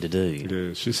you intend to do.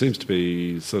 Yeah, she seems to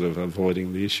be sort of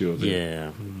avoiding the issue of it.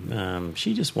 Yeah.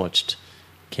 She just watched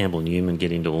Campbell Newman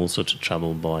get into all sorts of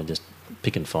trouble by just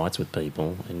picking fights with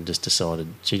people and just decided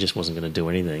she just wasn't going to do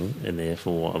anything and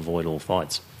therefore avoid all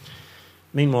fights.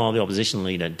 Meanwhile, the opposition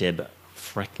leader, Deb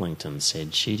Frecklington,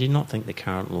 said she did not think the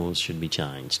current laws should be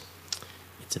changed.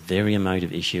 It's a very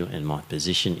emotive issue, and my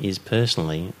position is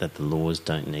personally that the laws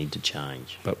don't need to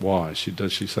change. But why?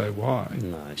 Does she say why?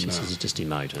 No, she says it's just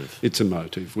emotive. It's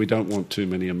emotive. We don't want too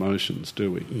many emotions,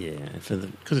 do we? Yeah,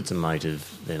 because it's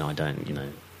emotive, then I don't,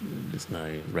 there's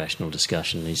no rational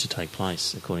discussion needs to take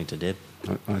place, according to Deb.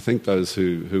 I think those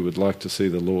who would like to see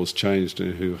the laws changed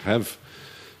and who have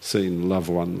seen loved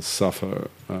ones suffer,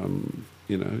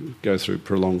 go through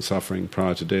prolonged suffering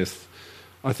prior to death,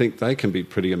 I think they can be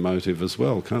pretty emotive as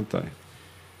well, can't they?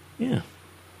 Yeah,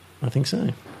 I think so.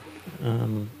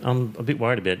 I'm a bit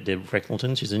worried about Deb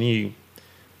Frecklington. She's a new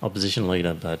opposition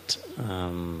leader, but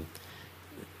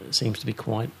seems to be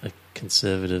quite a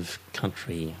conservative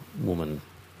country woman.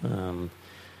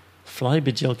 Flo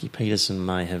Bajelki-Peterson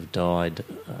may have died,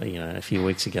 a few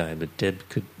weeks ago, but Deb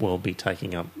could well be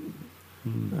taking up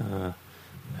her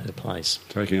place.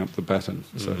 Taking up the baton,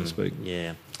 so to speak.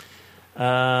 Yeah.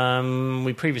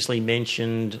 We previously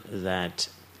mentioned that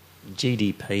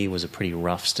GDP was a pretty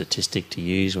rough statistic to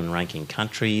use when ranking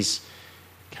countries.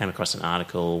 Came across an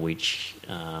article which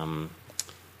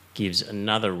gives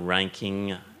another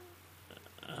ranking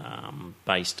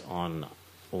based on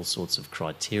all sorts of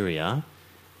criteria,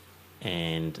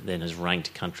 and then has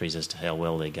ranked countries as to how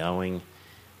well they're going.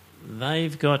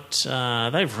 They've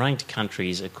ranked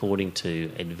countries according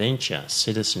to adventure,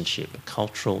 citizenship,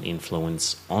 cultural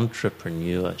influence,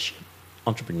 entrepreneurship,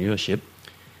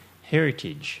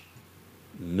 heritage,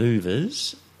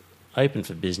 movers, open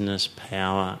for business,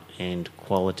 power, and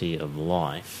quality of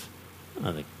life.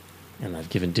 And they've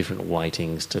given different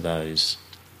weightings to those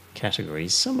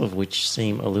categories, some of which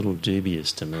seem a little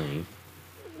dubious to me.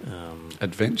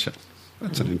 Adventure.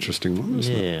 That's an interesting one,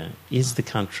 isn't it? Yeah. Is the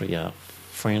country a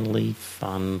friendly,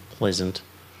 fun, pleasant,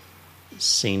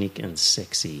 scenic and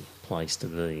sexy place to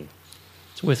be?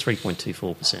 It's worth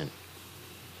 3.24%.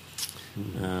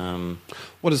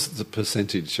 What does the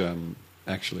percentage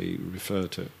actually refer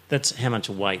to? That's how much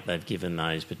weight they've given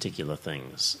those particular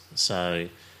things. So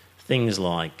things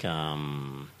like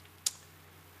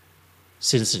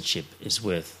citizenship is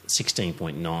worth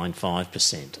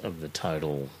 16.95% of the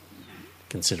total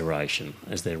consideration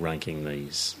as they're ranking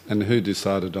these. And who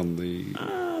decided on the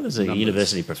there's a numbers?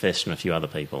 University professor and a few other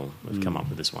people have come up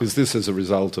with this one. Is this as a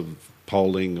result of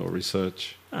polling or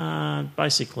research?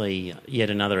 Basically, yet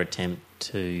another attempt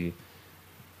to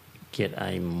get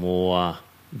a more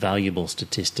valuable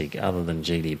statistic other than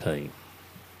GDP.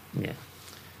 Yeah.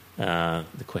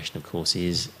 The question, of course,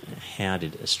 is how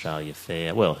did Australia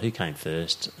fare? Well, who came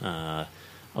first? I'll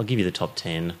give you the top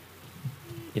 10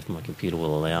 if my computer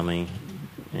will allow me,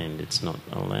 and it's not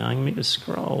allowing me to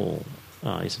scroll.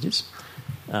 Oh, yes, it is.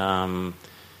 Number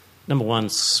 1,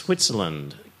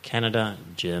 Switzerland, Canada,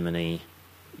 Germany,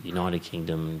 United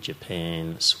Kingdom,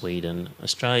 Japan, Sweden.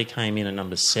 Australia came in at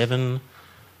number 7,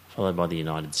 followed by the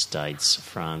United States,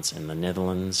 France, and the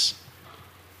Netherlands.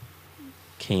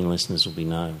 Keen listeners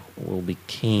will be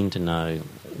keen to know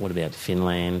what about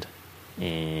Finland,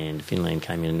 and Finland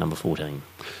came in at number 14.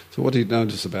 So what do you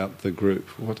notice about the group?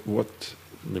 What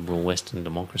liberal Western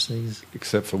democracies.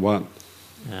 Except for one,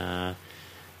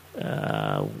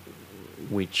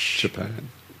 Which... Japan.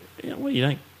 Yeah, well, you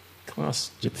don't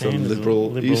class It's Japan a as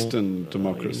liberal Eastern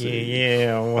democracy.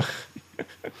 Yeah. Well,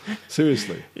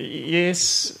 Seriously.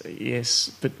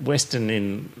 yes, but Western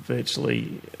in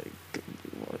virtually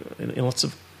in lots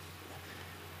of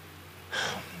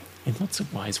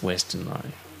ways Western though.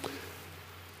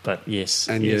 But yes,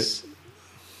 And yes,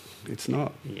 yet it's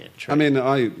not. yeah, true. I mean,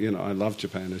 I love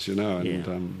Japan, as you know, and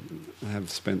Yeah. I have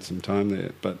spent some time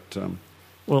there. But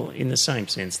well, in the same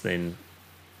sense, then,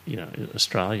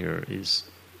 Australia is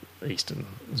Eastern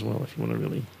as well. If you want to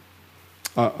really,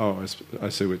 I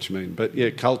see what you mean. But yeah,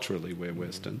 culturally we're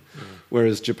Western,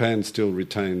 whereas Japan still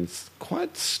retains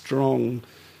quite strong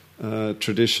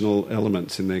traditional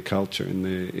elements in their culture, in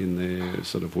their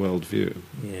sort of worldview.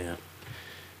 yeah.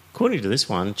 According to this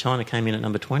one, China came in at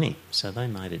number 20, so they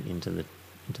made it into the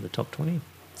top 20.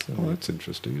 So, Oh, that's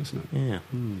interesting, isn't it? yeah.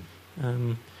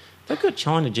 They've got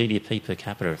China GDP per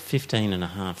capita of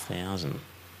 15,500,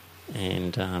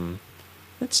 and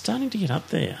it's starting to get up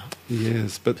there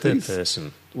Yes, but per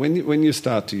person. when you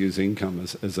start to use income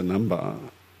as a number,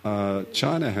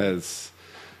 China has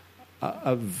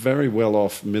a very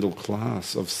well-off middle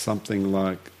class of something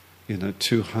like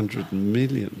 200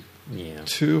 million. Yeah.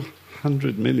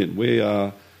 200 million. We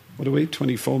are, what are we,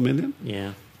 24 million?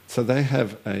 Yeah. So they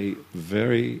have a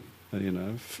very,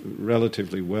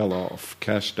 relatively well-off,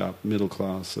 cashed-up middle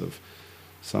class of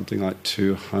something like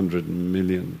 200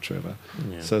 million, Trevor.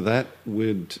 Yeah. So that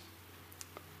would,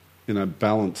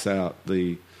 balance out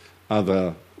the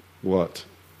other, what,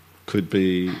 could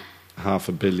be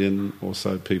 500 million or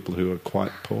so people who are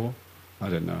quite poor. I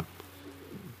don't know.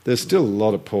 There's still a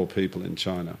lot of poor people in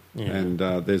China, and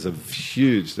there's a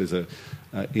huge.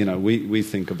 We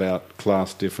think about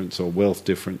class difference or wealth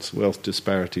difference, wealth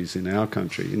disparities in our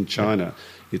country. In China,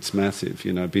 it's massive.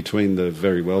 Between the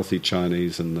very wealthy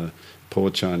Chinese and the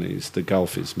poor Chinese, the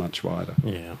gulf is much wider.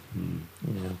 Yeah.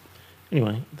 Yeah.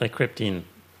 Anyway, they crept in.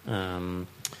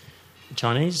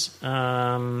 Chinese.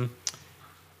 Another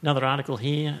article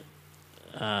here.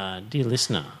 Dear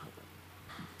listener,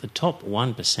 the top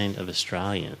 1% of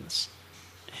Australians,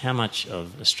 how much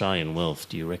of Australian wealth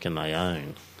do you reckon they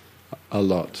own? A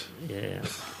lot. Yeah.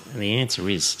 And the answer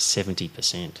is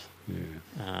 70%. Yeah.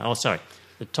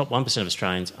 The top 1% of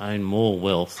Australians own more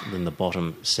wealth than the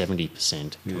bottom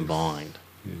 70% combined.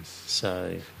 Yes.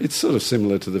 So it's sort of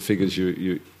similar to the figures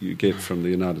you get from the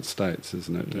United States,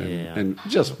 isn't it? Yeah. And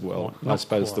just, I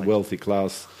suppose the wealthy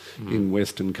class in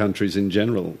Western countries in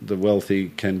general, the wealthy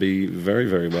can be very,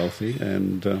 very wealthy.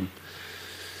 And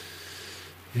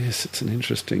yes, it's an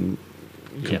interesting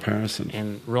comparison. Yep.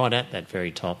 And right at that very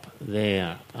top,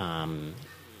 their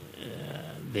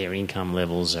income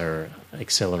levels are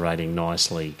accelerating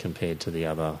nicely compared to the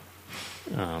other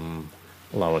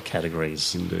lower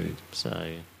categories. Indeed.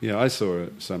 So yeah, I saw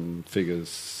some figures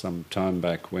some time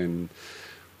back when,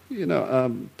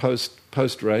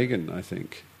 post Reagan, I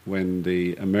think, when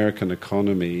the American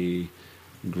economy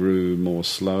grew more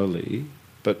slowly,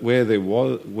 but where there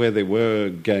were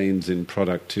gains in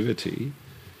productivity,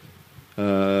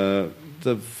 the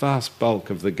vast bulk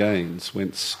of the gains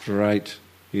went straight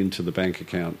into the bank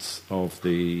accounts of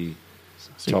the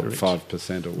top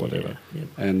 5% or whatever. Yeah, yep.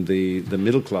 And the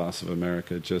middle class of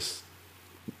America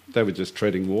they were just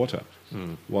treading water,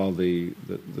 while the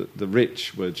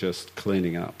rich were just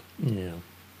cleaning up. Yeah.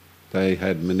 They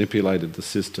had manipulated the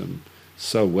system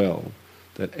so well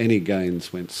that any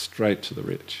gains went straight to the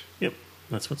rich. Yep,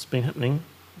 that's what's been happening.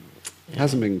 It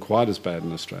hasn't been quite as bad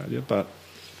in Australia, but,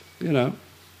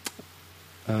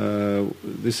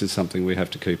 this is something we have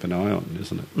to keep an eye on,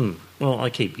 isn't it? Well, I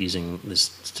keep using this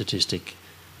statistic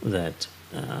that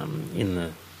in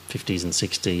the 50s and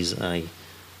 60s,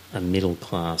 a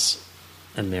middle-class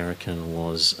American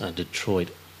was a Detroit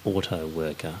auto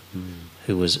worker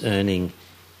who was earning,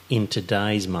 in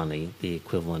today's money, the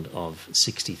equivalent of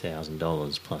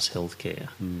 $60,000 plus healthcare.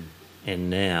 And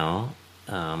now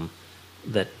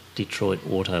that Detroit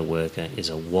auto worker is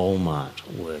a Walmart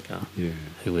worker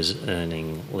who is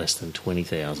earning less than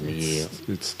 $20,000 a year.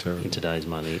 It's terrible. In today's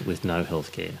money with no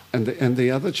healthcare. And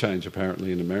the other change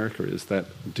apparently in America is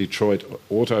that Detroit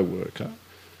auto worker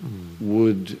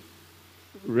would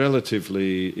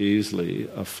relatively easily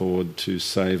afford to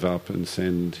save up and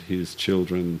send his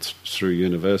children through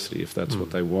university if that's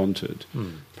what they wanted.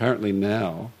 Apparently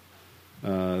now,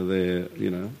 a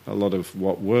lot of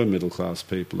what were middle class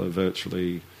people are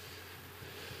virtually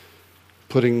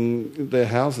putting their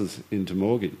houses into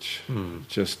mortgage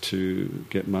just to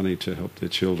get money to help their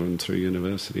children through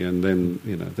university. And then,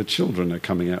 the children are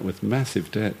coming out with massive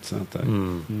debts, aren't they?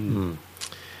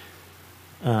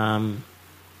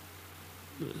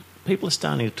 People are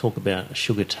starting to talk about a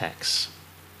sugar tax.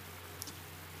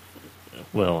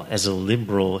 Well, as a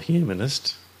liberal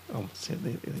humanist,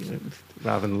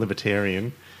 rather than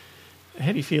libertarian,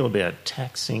 how do you feel about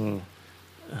taxing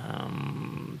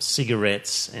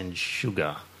cigarettes and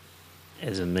sugar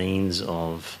as a means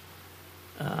of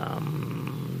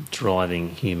driving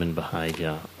human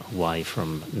behaviour away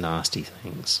from nasty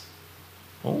things?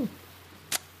 Oh,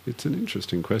 it's an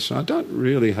interesting question. I don't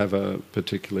really have a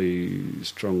particularly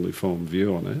strongly formed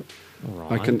view on it.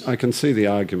 right. I can see the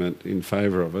argument in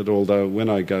favour of it, although when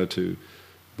I go to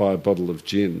buy a bottle of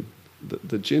gin,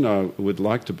 the gin I would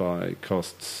like to buy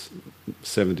costs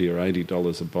 $70 or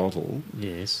 $80 a bottle.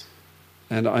 Yes.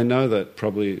 And I know that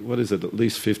probably, at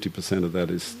least 50% of that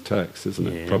is tax, isn't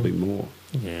it? Yeah. Probably more.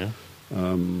 Yeah. I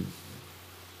don't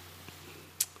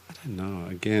know.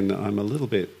 Again, I'm a little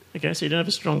bit... Okay, so you don't have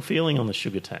a strong feeling on the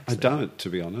sugar tax? I then? don't, to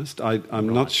be honest. I'm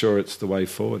not sure it's the way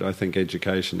forward. I think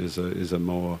education is a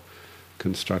more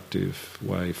constructive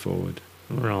way forward.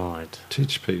 Right.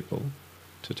 Teach people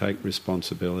to take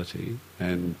responsibility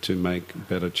and to make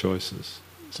better choices.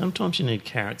 Sometimes you need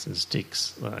carrots and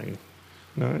sticks, though.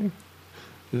 No?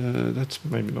 That's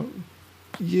Maybe not.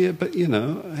 Yeah, but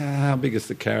how big is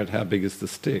the carrot? How big is the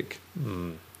stick?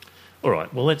 All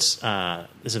right, well, there's a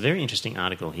very interesting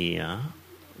article here,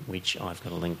 which I've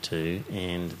got a link to,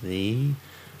 and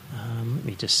let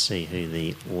me just see who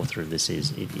the author of this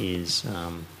is. It is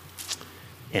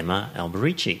Emma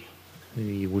Alberici, who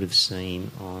you would have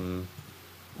seen on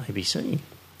ABC.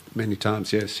 Many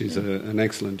times, yes. She's an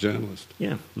excellent journalist.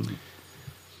 Yeah.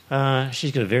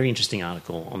 She's got a very interesting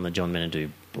article on the John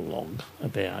Menadue blog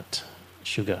about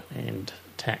sugar and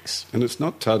tax. And it's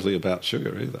not totally about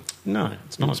sugar either. No,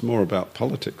 it's not. It's more about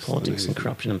politics. Politics and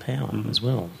corruption and power as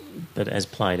well, but as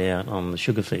played out on the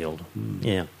sugar field.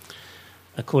 Yeah.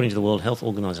 According to the World Health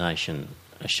Organization,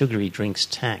 a sugary drinks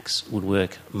tax would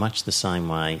work much the same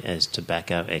way as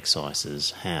tobacco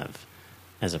excises have,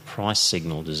 as a price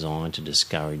signal designed to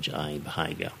discourage a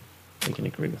behaviour. We can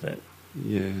agree with that.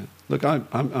 Yeah. Look, I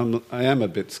am a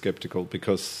bit sceptical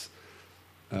because,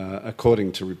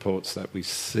 according to reports that we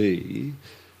see,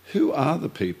 who are the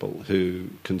people who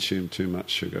consume too much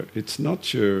sugar? It's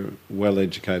not your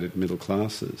well-educated middle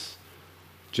classes.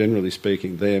 Generally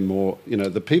speaking, they're more,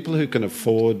 the people who can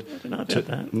afford... I don't know about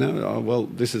that. No, well,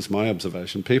 this is my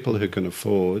observation. People who can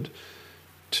afford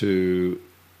to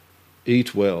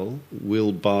eat well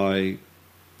will buy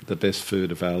the best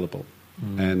food available.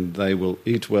 And they will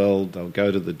eat well, they'll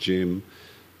go to the gym.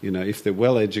 If they're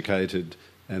well educated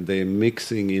and they're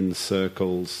mixing in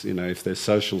circles, if their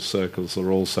social circles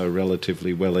are also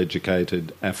relatively well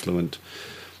educated, affluent,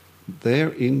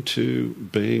 they're into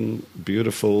being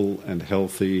beautiful and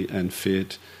healthy and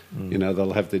fit.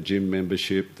 They'll have their gym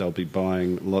membership, they'll be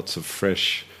buying lots of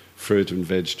fresh fruit and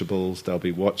vegetables, they'll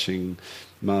be watching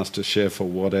MasterChef or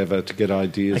whatever to get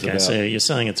ideas about... Okay, so you're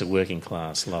saying it's a working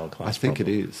class, lower class I think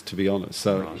problem. it is, to be honest.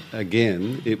 So, Right.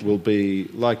 again, it will be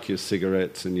like your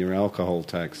cigarettes and your alcohol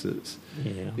taxes.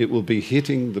 Yeah. It will be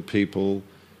hitting the people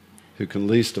who can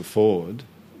least afford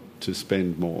to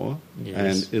spend more, Yes.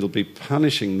 and it'll be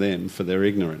punishing them for their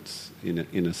ignorance, in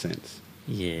a sense.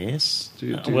 Yes. Do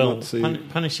you well, not see...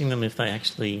 punishing them if they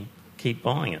actually keep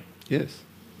buying it. Yes.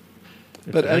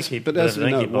 If But they as keep, we if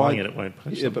they know, keep why, buying it won't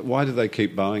punish yeah, them. but why do they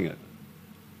keep buying it?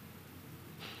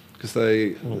 Because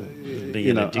they,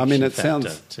 Be an addiction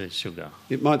factor to sugar.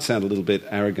 It might sound a little bit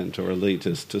arrogant or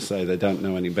elitist to say they don't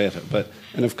know any better,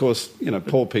 and of course,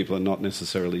 poor people are not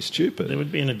necessarily stupid. There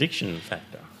would be an addiction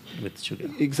factor with sugar.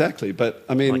 Exactly, but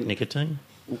I mean, Like nicotine?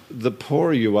 the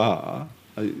poorer you are,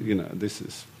 this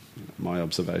is my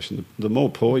observation, the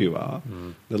more poor you are,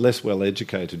 the less well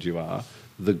educated you are,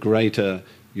 the greater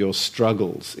your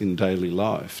struggles in daily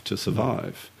life to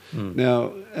survive.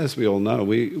 Now, as we all know,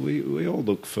 we all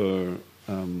look for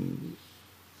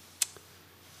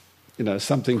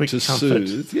something Quick to comfort.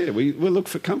 soothe. Yeah, we look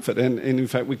for comfort, and in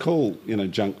fact we call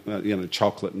junk,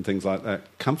 chocolate and things like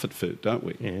that comfort food, don't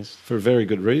we? Yes. For a very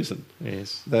good reason.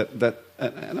 Yes.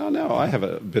 And I know I have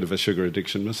a bit of a sugar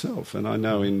addiction myself, and I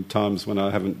know in times when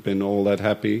I haven't been all that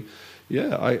happy,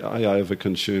 I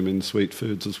overconsume in sweet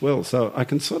foods as well. So I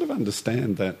can sort of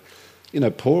understand that,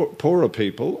 poorer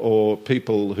people or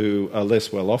people who are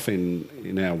less well off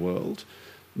in our world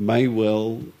may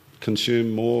well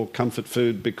consume more comfort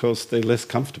food because they're less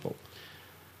comfortable.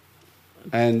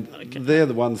 And they're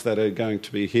the ones that are going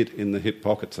to be hit in the hip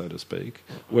pocket, so to speak,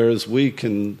 whereas we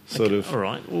can sort of... All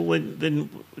right. Well, then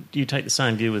do you take the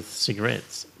same view with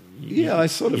cigarettes? I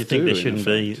sort of do. You think there shouldn't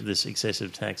be this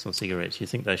excessive tax on cigarettes? You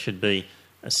think they should be,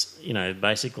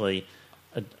 basically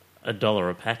 $1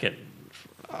 a packet?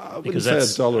 I wouldn't say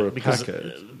 $1 a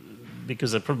packet.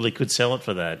 Because they probably could sell it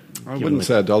for that. I wouldn't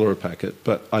say $1 a packet,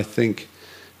 but I think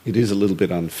it is a little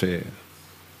bit unfair.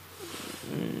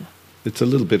 It's a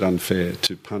little bit unfair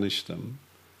to punish them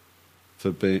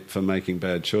for making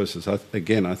bad choices. I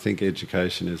think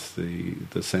education is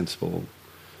the sensible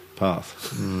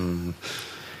path.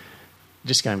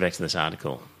 Just going back to this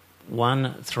article,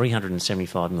 one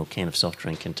 375ml can of soft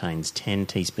drink contains 10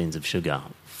 teaspoons of sugar,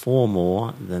 4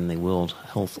 more than the World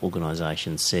Health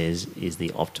Organization says is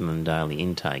the optimum daily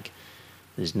intake.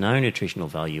 There's no nutritional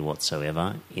value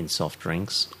whatsoever in soft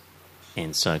drinks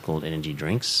and so-called energy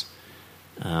drinks.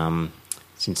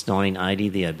 Since 1980,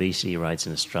 the obesity rates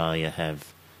in Australia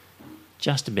have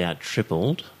just about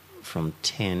tripled from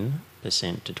 10%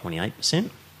 to 28%.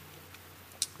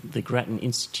 The Grattan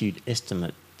Institute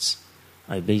estimates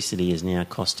obesity is now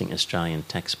costing Australian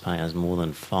taxpayers more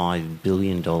than $5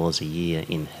 billion a year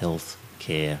in health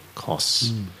care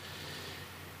costs.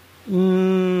 A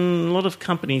lot of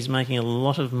companies making a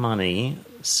lot of money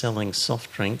selling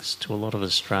soft drinks to a lot of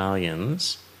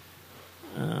Australians.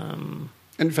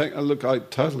 In fact, look, I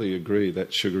totally agree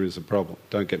that sugar is a problem.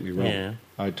 Don't get me wrong. Yeah.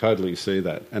 I totally see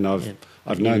that, and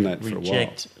I've known that for a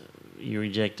while. You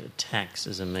reject tax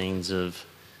as a means of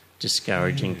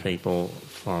discouraging people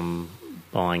from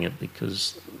buying it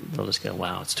because they'll just go,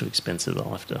 wow, it's too expensive,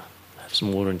 I'll have to have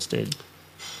some water instead.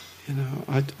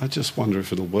 I just wonder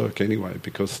if it'll work anyway,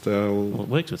 because Well, it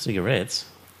works with cigarettes.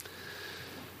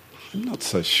 I'm not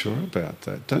so sure about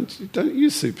that. Don't you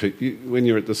see people, when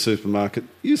you're at the supermarket,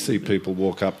 you see people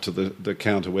walk up to the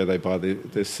counter where they buy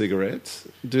their cigarettes?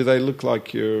 Do they look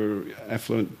like your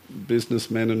affluent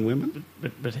businessmen and women?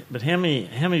 But how many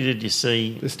did you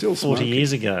see They're still 40 smoking.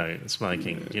 years ago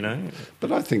smoking, do you know?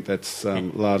 But I think that's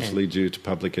largely due to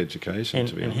public education,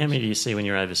 to be honest. And how many do you see when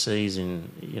you're overseas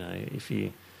if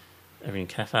you are in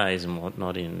cafes and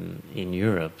whatnot in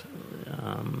Europe?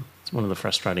 It's one of the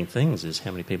frustrating things is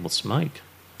how many people smoke,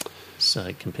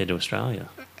 so compared to Australia.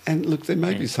 And look, there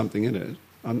may be something in it.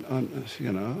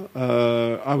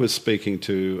 I was speaking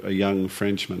to a young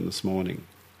Frenchman this morning.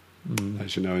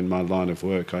 As you know, in my line of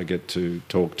work, I get to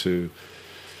talk to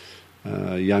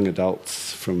young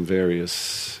adults from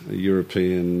various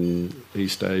European,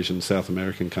 East Asian, South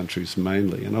American countries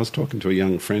mainly. And I was talking to a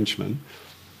young Frenchman,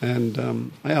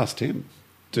 and I asked him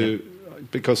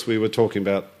because we were talking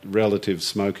about relative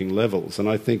smoking levels, and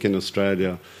I think in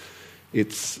Australia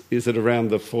is it around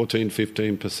the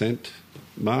 14-15%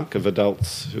 mark of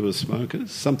adults who are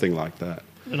smokers? Something like that.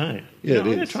 I know. Yeah, I'm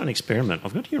going to try an experiment.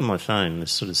 I've got here on my phone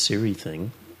this sort of Siri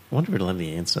thing. I wonder if it'll have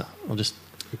the answer.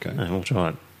 We'll try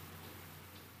it.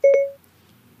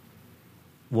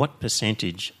 What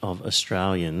percentage of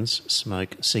Australians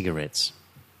smoke cigarettes?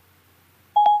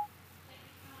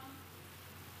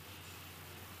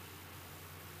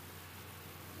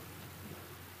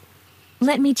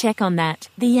 Let me check on that.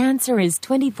 The answer is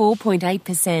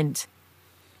 24.8%. Isn't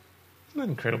that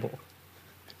incredible?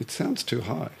 It sounds too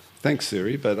high. Thanks,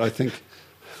 Siri, but I think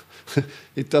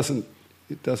it doesn't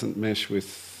mesh with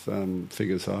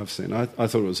figures I've seen. I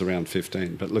thought it was around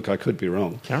 15, but look, I could be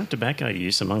wrong. Current tobacco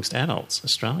use amongst adults,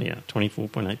 Australia,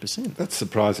 24.8%. That's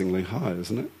surprisingly high,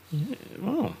 isn't it? Yeah,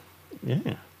 well,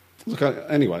 yeah. Look,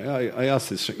 I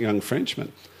asked this young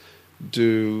Frenchman,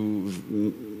 do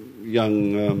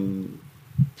young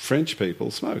French people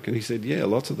smoke? And he said, yeah,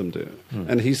 lots of them do.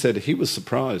 And he said he was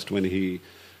surprised when he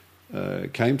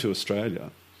came to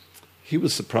Australia. He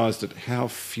was surprised at how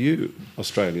few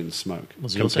Australians smoke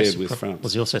compared with France.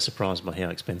 Was he also surprised by how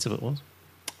expensive it was?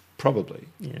 Probably.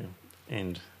 Yeah,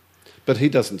 but he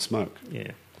doesn't smoke.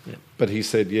 Yeah. But he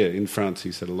said, in France,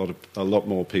 he said a lot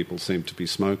more people seem to be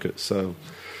smokers. So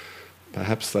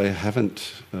perhaps they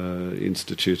haven't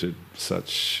instituted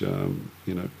such,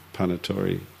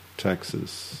 punitory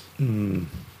taxes.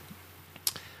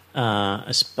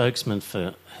 A spokesman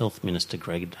for Health Minister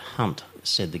Greg Hunt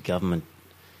said the government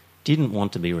didn't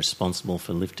want to be responsible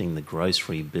for lifting the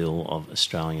grocery bill of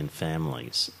Australian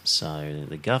families. So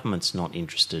the government's not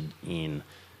interested in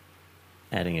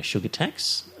adding a sugar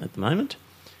tax at the moment,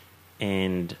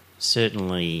 and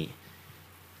certainly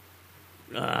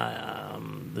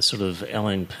the sort of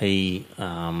LNP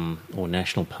or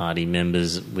National Party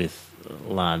members with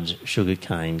large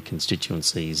sugarcane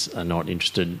constituencies are not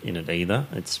interested in it either.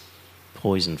 It's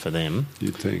poison for them.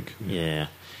 You'd think. Yeah.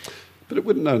 But it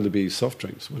wouldn't only be soft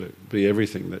drinks, would it? It'd be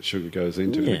everything that sugar goes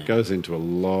into. Yeah. It goes into a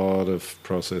lot of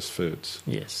processed foods.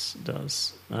 Yes, it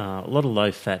does. A lot of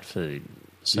low-fat food.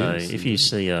 So Yes, if you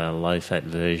see a low-fat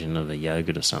version of a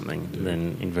yogurt or something,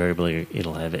 then invariably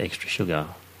it'll have extra sugar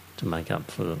to make up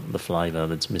for the flavour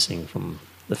that's missing from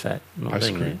the fat not Ice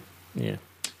being cream. there. Yeah,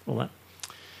 all that.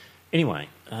 Anyway,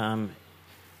 Emma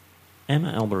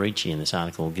Alberici in this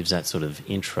article gives that sort of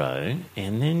intro,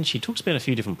 and then she talks about a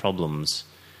few different problems.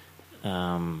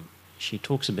 She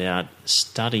talks about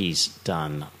studies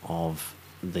done of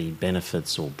the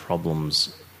benefits or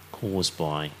problems caused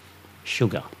by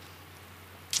sugar.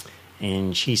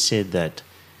 And she said that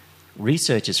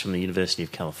researchers from the University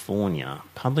of California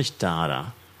published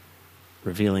data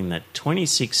revealing that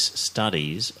 26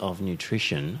 studies of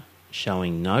nutrition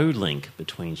showing no link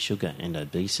between sugar and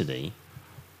obesity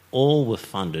all were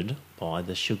funded by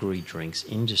the sugary drinks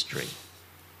industry.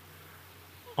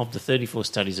 Of the 34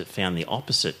 studies that found the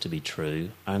opposite to be true,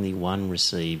 only one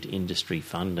received industry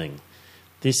funding.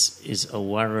 This is a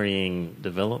worrying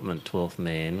development, 12th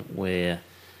man, where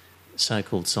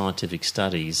so-called scientific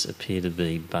studies appear to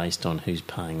be based on who's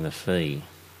paying the fee.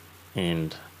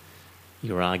 And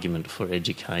your argument for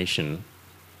education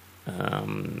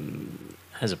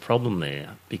has a problem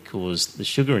there, because the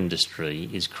sugar industry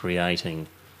is creating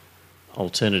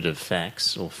alternative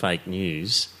facts or fake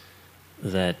news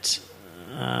that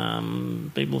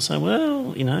people say,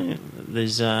 well, you know,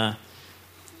 there's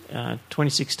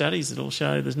 26 studies that all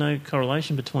show there's no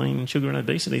correlation between sugar and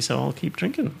obesity, so I'll keep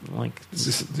drinking. Like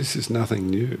This is nothing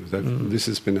new. This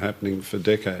has been happening for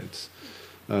decades.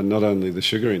 Not only the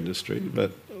sugar industry,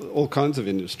 but all kinds of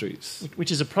industries.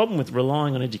 Which is a problem with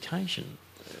relying on education.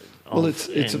 Well, it's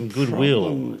and a goodwill,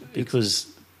 problem. because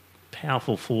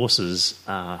powerful forces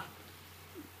are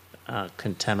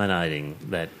contaminating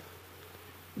that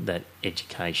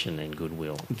education and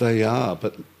goodwill. They are,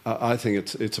 but I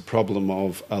think it's a problem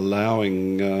of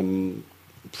allowing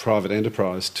private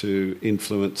enterprise to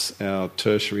influence our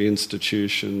tertiary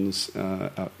institutions,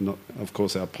 of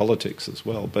course our politics as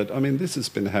well. But I mean, this has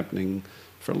been happening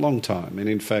for a long time. And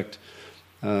in fact,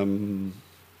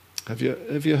 have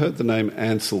you heard the name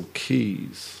Ansel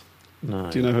Keys?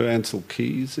 No. Do you know who Ansel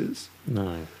Keys is?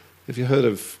 No. Have you heard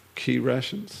of Key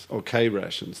rations, or K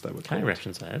rations they were called? K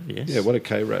rations I have, yes. Yeah, what are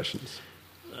K rations?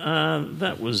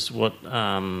 That was what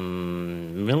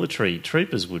military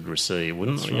troopers would receive,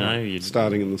 wouldn't That's it? right. You know,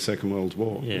 starting in the Second World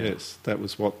War. Yeah. Yes, that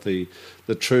was what the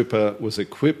trooper was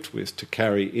equipped with to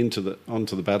carry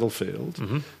onto the battlefield.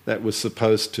 Mm-hmm. That was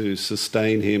supposed to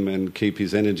sustain him and keep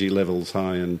his energy levels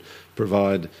high and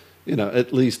provide, you know,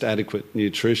 at least adequate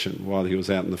nutrition while he was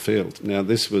out in the field. Now,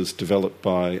 this was developed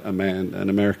by an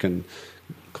American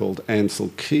called Ansel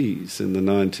Keys in the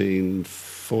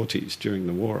 1940s during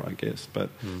the war, I guess. But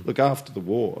look, after the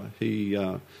war, he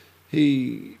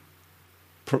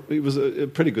was a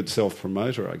pretty good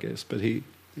self-promoter, I guess, but he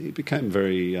became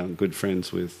very good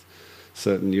friends with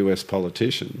certain US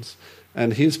politicians.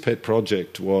 And his pet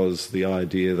project was the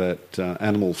idea that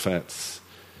animal fats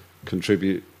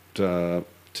contribute to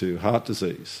heart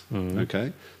disease.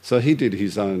 Okay, so he did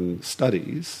his own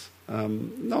studies,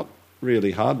 not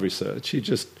really hard research.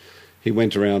 He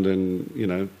went around and, you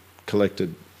know,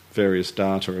 collected various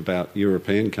data about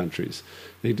European countries.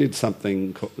 He did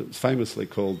something famously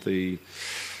called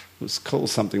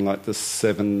something like the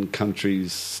 7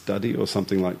 countries study or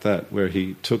something like that, where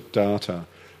he took data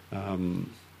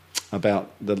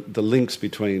about the links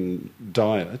between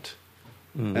diet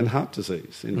and heart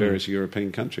disease in various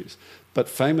European countries. But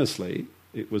famously,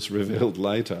 it was revealed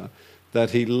later that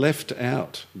he left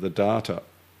out the data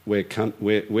where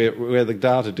the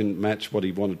data didn't match what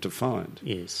he wanted to find.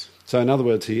 Yes. So in other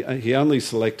words, he only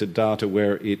selected data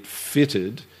where it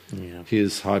fitted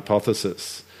his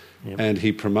hypothesis. Yep. And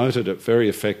he promoted it very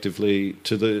effectively,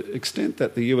 to the extent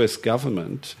that the US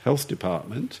government, health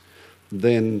department,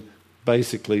 then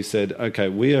basically said, okay,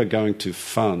 we are going to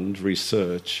fund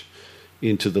research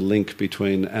into the link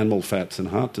between animal fats and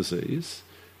heart disease.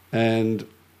 And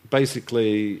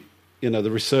basically, you know,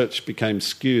 the research became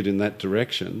skewed in that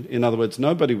direction. In other words,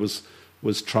 nobody was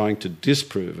trying to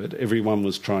disprove it. Everyone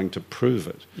was trying to prove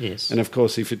it. Yes. And of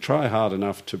course, if you try hard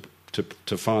enough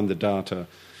to find the data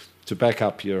to back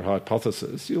up your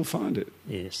hypothesis, you'll find it.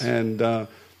 Yes. And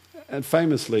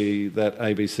famously, that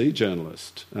ABC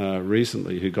journalist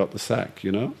recently who got the sack,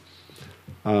 you know,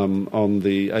 on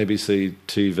the ABC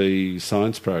TV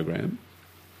science program.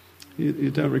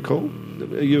 You don't recall?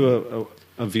 Are you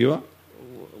a viewer?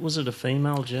 was it a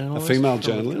female journalist? A female from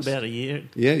journalist. About a year.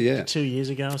 Yeah. 2 years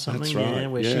ago or something. That's right. Yeah,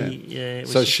 where it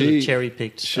was so just sort of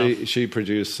cherry-picked stuff. She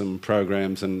produced some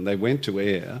programs and they went to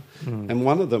air, and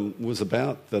one of them was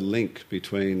about the link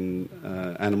between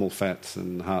animal fats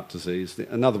and heart disease.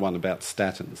 Another one about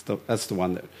statins. That's the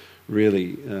one that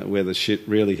really, where the shit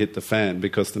really hit the fan,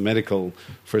 because the medical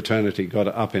fraternity got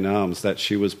up in arms that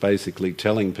she was basically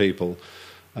telling people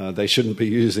they shouldn't be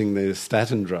using their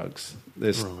statin drugs,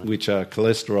 which are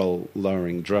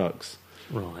cholesterol-lowering drugs.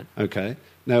 Right. Okay.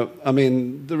 Now, I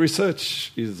mean, the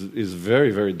research is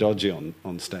very, very dodgy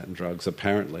on statin drugs,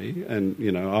 apparently, and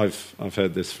I've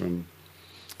heard this from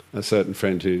a certain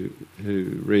friend who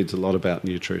reads a lot about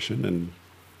nutrition and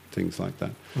things like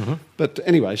that. Mm-hmm. But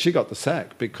anyway, she got the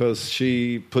sack because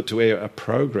she put to air a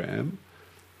program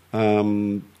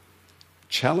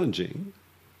challenging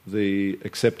the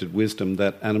accepted wisdom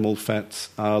that animal fats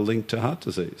are linked to heart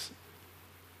disease.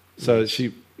 So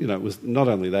she, it was not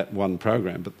only that one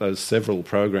program, but those several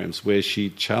programs where she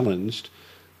challenged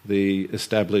the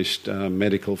established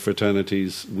medical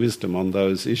fraternity's wisdom on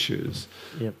those issues.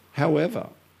 Yep. However,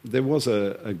 there was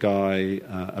a guy,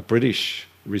 a British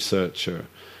researcher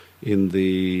in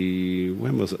the,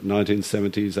 when was it,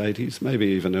 1970s, 80s, maybe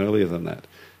even earlier than that.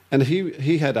 And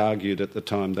he had argued at the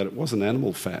time that it wasn't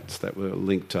animal fats that were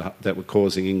linked to, that were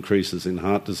causing increases in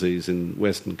heart disease in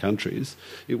Western countries.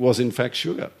 It was in fact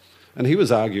sugar. And he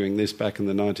was arguing this back in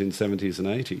the 1970s and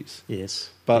 80s.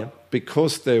 Yes. But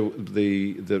because the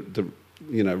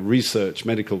research,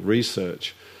 medical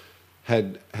research,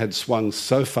 had swung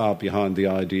so far behind the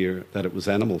idea that it was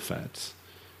animal fats,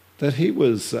 that he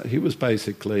was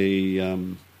basically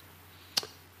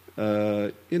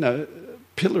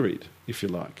pilloried, if you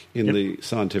like, in the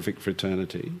scientific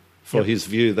fraternity for his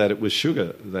view that it was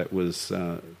sugar that was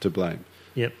to blame.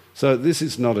 Yep. So this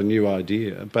is not a new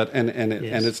idea, and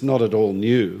it's not at all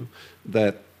new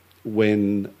that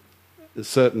when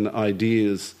certain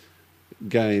ideas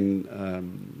gain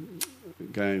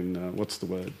what's the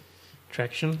word?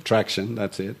 Traction,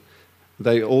 that's it.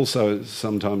 They also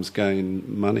sometimes gain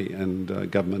money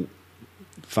and government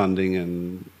funding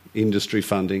and industry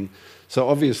funding. So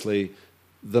obviously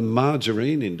the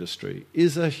margarine industry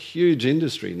is a huge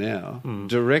industry now,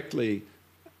 directly,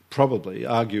 probably,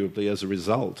 arguably, as a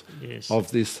result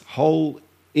of this whole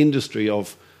industry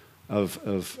of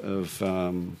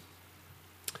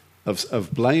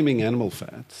blaming animal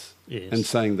fats and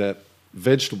saying that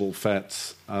vegetable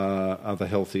fats are the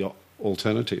healthy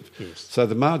alternative. Yes. So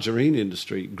the margarine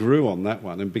industry grew on that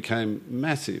one and became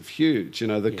massive, huge.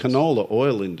 The canola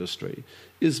oil industry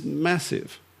is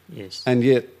massive. Yes. And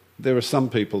yet there are some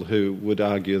people who would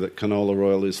argue that canola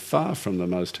oil is far from the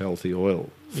most healthy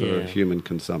oil for human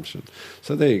consumption.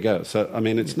 So there you go. So, I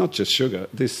mean, it's not just sugar.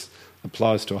 This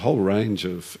applies to a whole range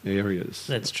of areas.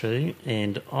 That's true.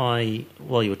 And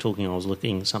while you were talking, I was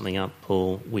looking something up,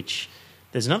 Paul, which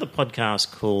there's another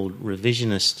podcast called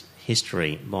Revisionist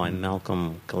History by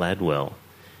Malcolm Gladwell.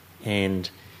 And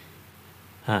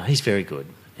he's very good.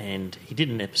 And he did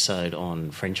an episode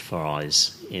on French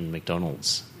fries in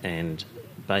McDonald's and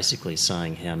basically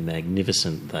saying how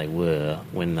magnificent they were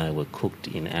when they were cooked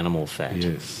in animal fat.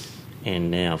 Yes.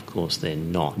 And now, of course, they're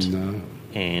not. No.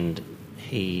 And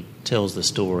he tells the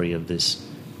story of this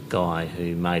guy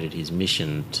who made it his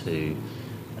mission to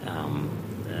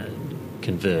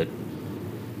convert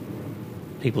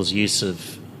people's use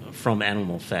from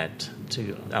animal fat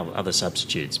to other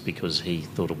substitutes because he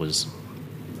thought it was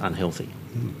unhealthy.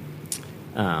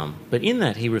 But in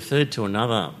that, he referred to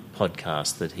another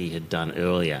podcast that he had done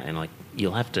earlier, and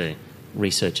you'll have to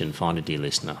research and find it, dear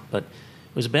listener. But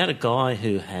it was about a guy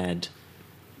who had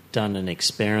done an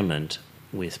experiment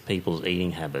with people's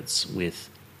eating habits with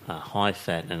a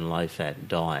high-fat and low-fat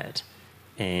diet.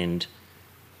 And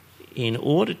in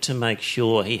order to make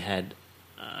sure he had...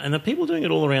 and there are people doing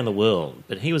it all around the world,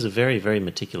 but he was a very, very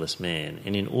meticulous man.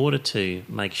 And in order to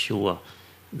make sure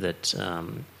that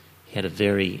he had a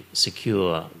very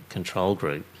secure control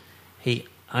group, he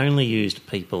only used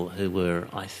people who were,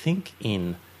 I think,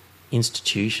 in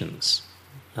institutions,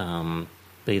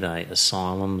 be they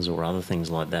asylums or other things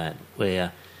like that,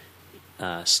 where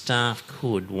staff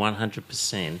could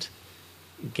 100%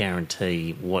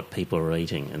 guarantee what people were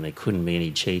eating and there couldn't be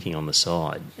any cheating on the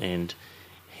side. And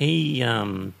he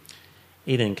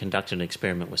then conducted an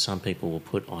experiment where some people were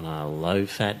put on a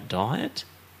low-fat diet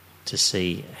to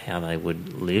see how they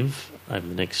would live over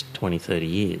the next 20, 30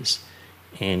 years.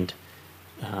 And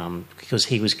because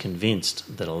he was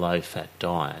convinced that a low-fat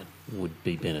diet would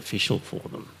be beneficial for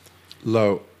them.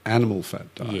 Low animal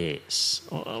fat diet? Yes.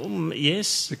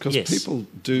 Yes. Because people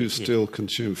do still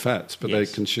consume fats, but they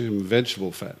consume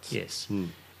vegetable fats. Yes.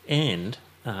 And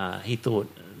he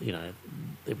thought,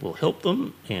 it will help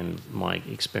them, and my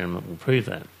experiment will prove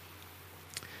that.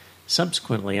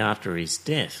 Subsequently, after his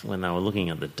death, when they were looking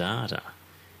at the data,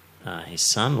 his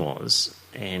son was,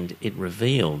 and it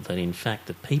revealed that, in fact,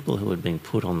 the people who had been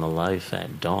put on the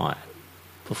low-fat diet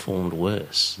performed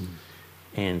worse.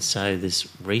 And so this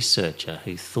researcher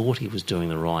who thought he was doing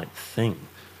the right thing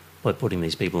by putting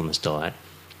these people on this diet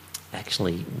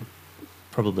actually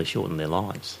probably shortened their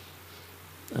lives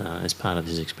as part of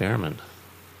his experiment.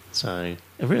 So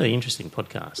a really interesting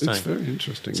podcast. It's very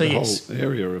interesting. So the yes. whole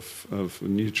area of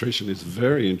nutrition is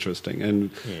very interesting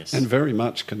and Yes. and very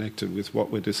much connected with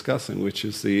what we're discussing, which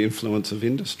is the influence of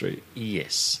industry.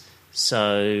 Yes.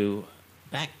 So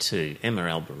back to Emma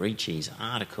Alberici's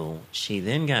article, she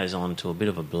then goes on to a bit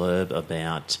of a blurb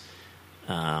about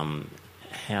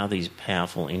how these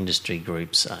powerful industry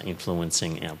groups are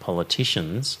influencing our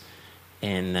politicians,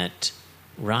 and that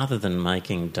rather than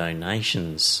making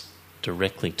donations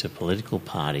directly to political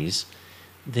parties,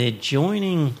 they're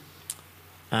joining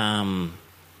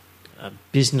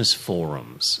business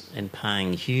forums and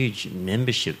paying huge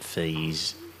membership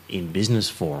fees in business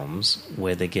forums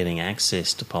where they're getting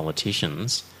access to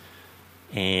politicians,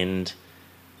 and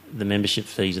the membership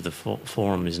fee to the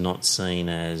forum is not seen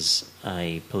as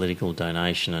a political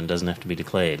donation and doesn't have to be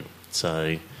declared.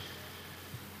 So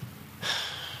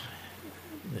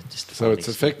So it's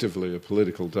effectively a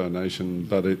political donation,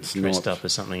 but it's dressed not up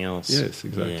as something else. Yes,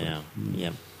 exactly.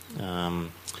 Yeah,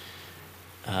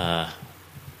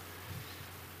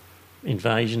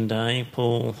 Invasion Day,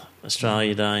 Paul,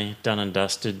 Australia Day, done and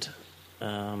dusted.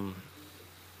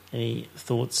 Any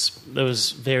thoughts? There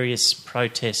was various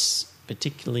protests,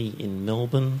 particularly in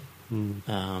Melbourne.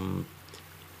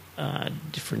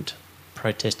 Different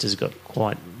protesters got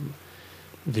quite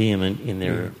vehement in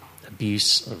their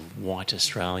abuse of white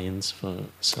Australians for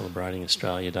celebrating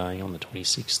Australia Day on the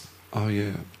 26th. Oh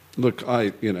yeah. Look,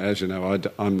 as you know,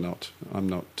 I'm not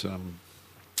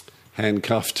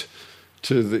handcuffed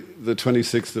to the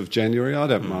 26th of January. I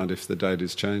don't mind if the date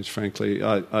is changed. Frankly,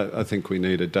 I think we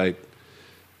need a date.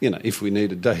 If we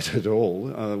need a date at all,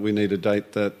 we need a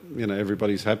date that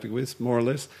everybody's happy with, more or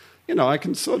less. I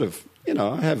can sort of,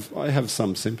 I have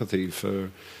some sympathy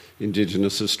for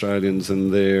Indigenous Australians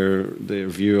and their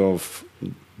view of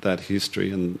that history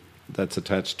and that's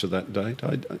attached to that date.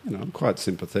 I'm quite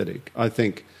sympathetic. I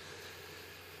think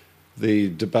the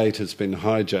debate has been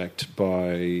hijacked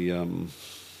by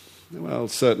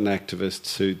certain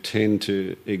activists who tend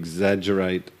to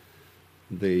exaggerate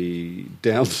the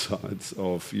downsides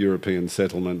of European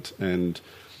settlement and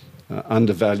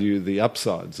undervalue the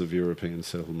upsides of European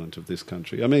settlement of this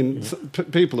country. I mean,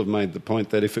 people have made the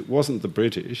point that if it wasn't the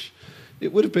British,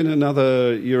 it would have been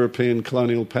another European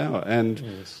colonial power. And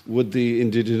would the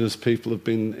indigenous people have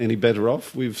been any better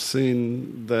off? We've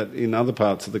seen that in other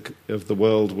parts of the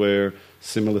world where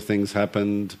similar things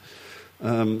happened.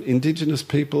 Indigenous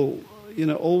people,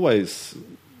 always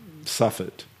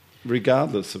suffered,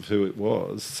 regardless of who it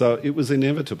was. So it was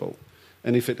inevitable.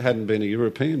 And if it hadn't been a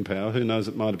European power, who knows,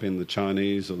 it might have been the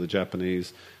Chinese or the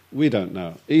Japanese. We don't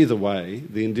know. Either way,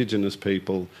 the indigenous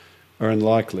people are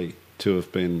unlikely to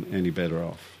have been any better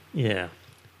off. Yeah.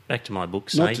 Back to my book.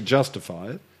 Not to justify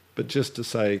it, but just to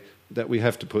say that we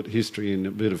have to put history in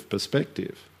a bit of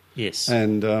perspective. Yes.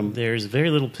 And there is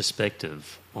very little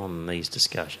perspective on these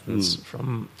discussions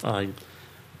from a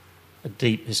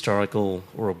deep historical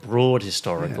or a broad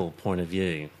historical point of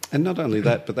view. And not only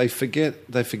that, but they forget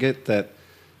that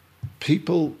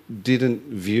people didn't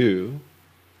view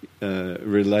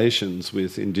relations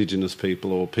with Indigenous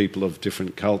people or people of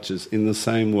different cultures in the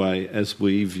same way as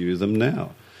we view them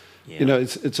now. Yeah.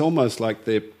 It's almost like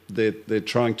they're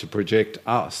trying to project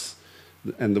us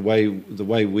and the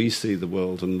way we see the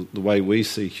world and the way we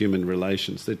see human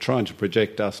relations. They're trying to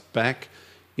project us back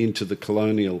into the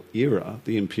colonial era,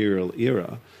 the imperial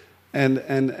era,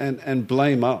 and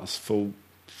blame us for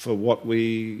what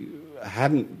we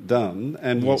hadn't done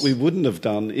and what we wouldn't have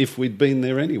done if we'd been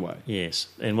there anyway. Yes,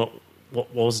 and what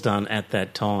was done at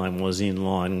that time was in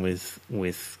line with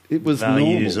it was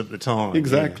values normal at the time.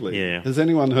 Exactly. Yeah. Has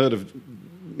anyone heard of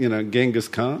Genghis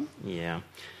Khan? Yeah.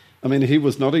 I mean, he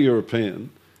was not a European,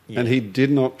 and he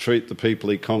did not treat the people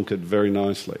he conquered very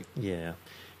nicely. Yeah.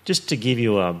 Just to give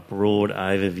you a broad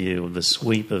overview of the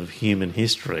sweep of human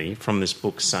history from this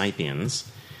book,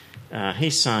 Sapiens,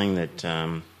 he's saying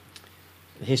that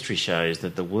history shows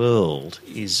that the world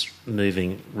is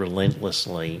moving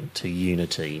relentlessly to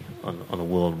unity on a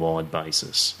worldwide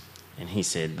basis. And he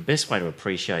said the best way to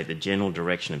appreciate the general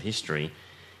direction of history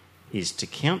is to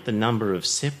count the number of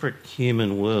separate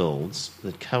human worlds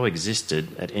that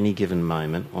coexisted at any given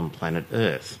moment on planet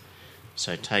Earth.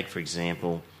 So take, for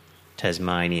example,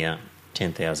 Tasmania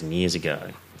 10,000 years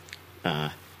ago.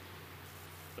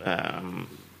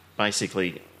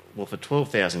 Basically, well, for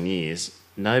 12,000 years,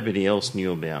 nobody else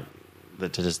knew about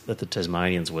that the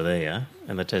Tasmanians were there,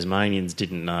 and the Tasmanians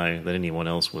didn't know that anyone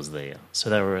else was there.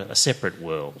 So they were a separate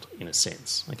world, in a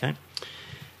sense, okay?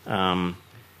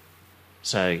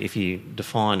 So if you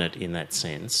define it in that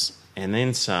sense, and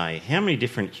then say, how many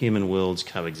different human worlds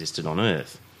coexisted on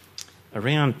Earth?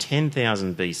 Around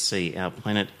 10,000 BC, our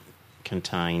planet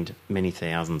contained many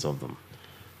thousands of them.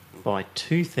 By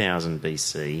 2000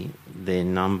 BC, their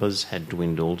numbers had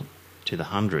dwindled to the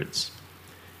hundreds.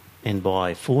 And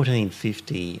by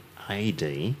 1450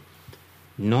 AD,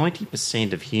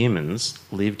 90% of humans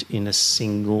lived in a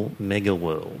single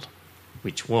mega-world,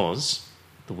 which was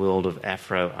the world of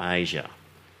Afro-Asia,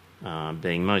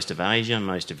 being most of Asia,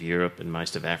 most of Europe and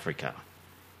most of Africa.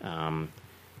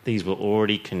 These were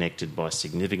already connected by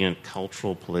significant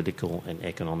cultural, political and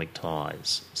economic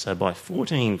ties. So by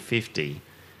 1450,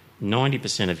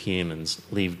 90% of humans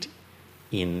lived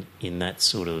in that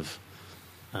sort of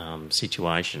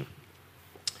situation.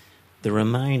 The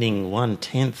remaining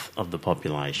 1/10 of the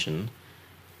population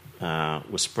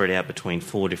was spread out between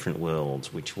four different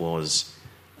worlds, which was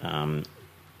the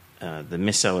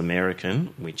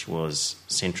Mesoamerican, which was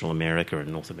Central America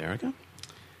and North America,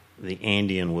 the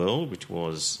Andean world, which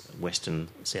was Western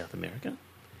South America,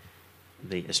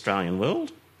 the Australian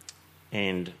world,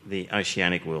 and the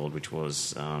Oceanic world, which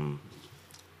was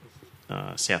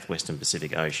Southwestern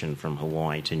Pacific Ocean from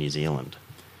Hawaii to New Zealand.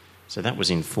 So that was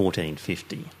in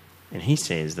 1450. And he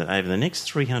says that over the next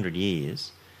 300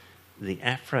 years, the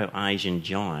Afro-Asian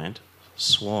giant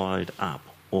swallowed up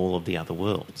all of the other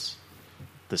worlds.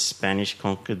 The Spanish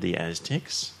conquered the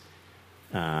Aztecs.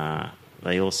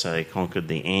 They also conquered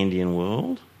the Andean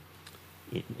world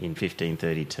in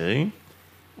 1532.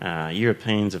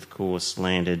 Europeans, of course,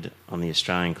 landed on the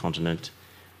Australian continent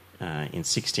in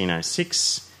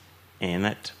 1606, and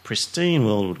that pristine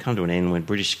world would come to an end when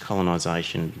British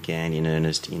colonisation began in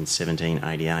earnest in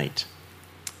 1788.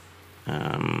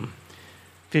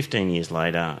 15 years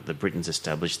later, the Britons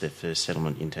established their first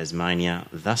settlement in Tasmania,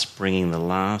 thus bringing the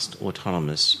last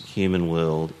autonomous human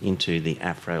world into the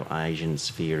Afro-Asian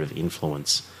sphere of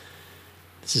influence.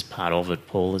 This is part of it,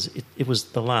 Paul. It was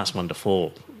the last one to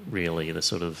fall, really, the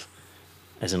sort of,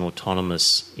 as an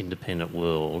autonomous, independent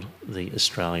world, the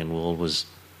Australian world was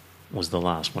the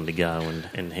last one to go,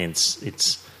 and hence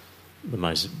it's the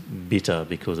most bitter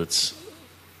because it's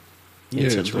in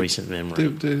such recent memory.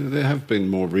 There have been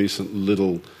more recent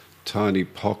little tiny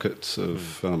pockets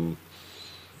of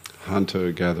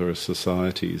hunter-gatherer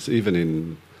societies, even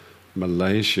in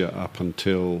Malaysia up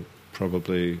until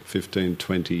probably 15,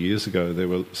 20 years ago. There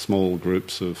were small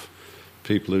groups of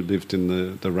people who lived in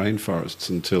the rainforests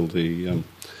until the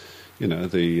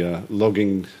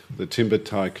logging, the timber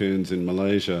tycoons in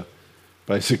Malaysia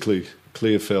basically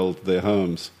clear-felled their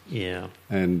homes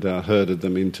and herded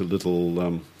them into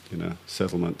little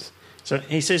settlements. So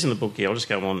he says in the book here, I'll just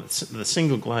go on, the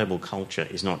single global culture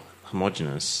is not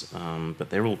homogenous, but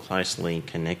they're all closely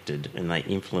connected and they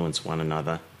influence one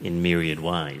another in myriad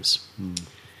ways.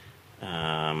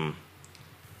 And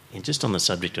just on the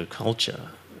subject of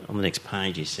culture, on the next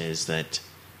page he says that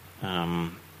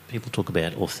people talk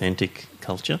about authentic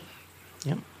culture,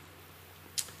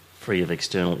 free of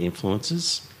external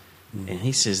influences, and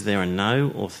he says there are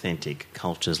no authentic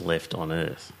cultures left on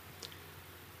Earth.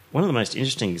 One of the most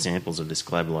interesting examples of this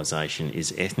globalisation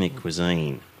is ethnic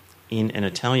cuisine. In an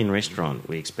Italian restaurant,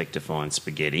 we expect to find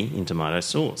spaghetti in tomato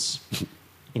sauce.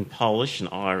 In Polish and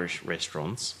Irish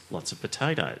restaurants, lots of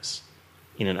potatoes.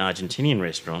 In an Argentinian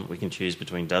restaurant, we can choose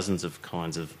between dozens of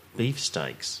kinds of beef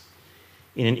steaks.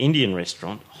 In an Indian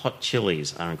restaurant, hot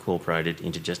chilies are incorporated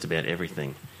into just about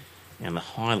everything. And the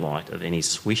highlight of any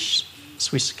Swiss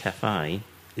cafe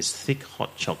is thick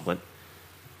hot chocolate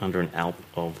under an alp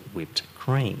of whipped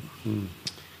cream.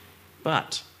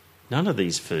 But none of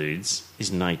these foods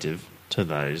is native to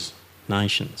those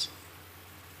nations.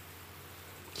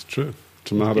 It's true.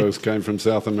 Tomatoes came from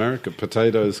South America.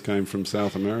 Potatoes came from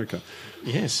South America.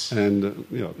 Yes. And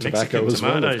tobacco as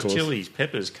well, tomatoes, of course. chilies,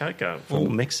 peppers, cocoa, all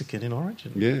Mexican in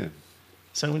origin. Yeah.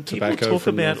 So when Tobacco people talk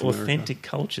from about North authentic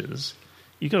cultures,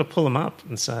 you've got to pull them up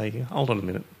and say, hold on a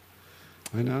minute.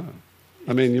 I know.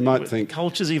 I mean, you might think...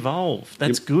 Cultures evolve.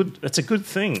 That's good. That's a good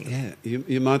thing. Yeah,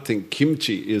 you might think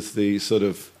kimchi is the sort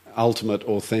of ultimate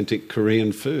authentic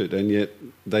Korean food, and yet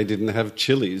they didn't have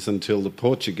chilies until the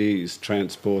Portuguese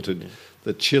transported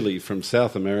the chili from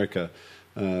South America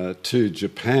to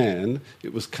Japan.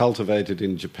 It was cultivated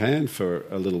in Japan for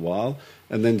a little while,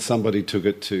 and then somebody took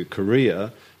it to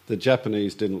Korea. The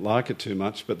Japanese didn't like it too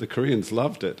much, but the Koreans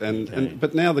loved it.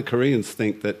 But now the Koreans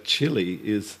think that chili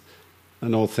is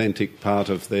an authentic part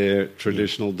of their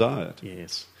traditional diet.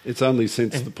 Yes. It's only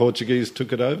since the Portuguese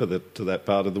took it over to that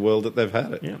part of the world that they've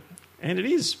had it. Yeah. And it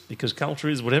is, because culture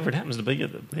is whatever it happens to be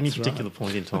at any particular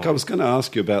point in time. Look, I was going to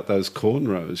ask you about those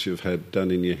cornrows you've had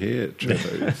done in your hair,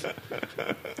 Trevor.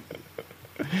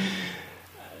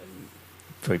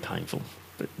 Very painful,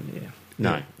 but yeah.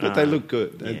 No. But they look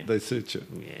good. Yeah. They suit you.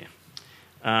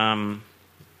 Yeah.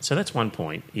 So that's one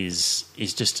point, is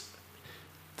just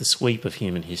the sweep of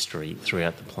human history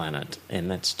throughout the planet, and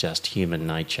that's just human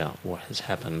nature, what has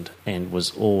happened and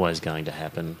was always going to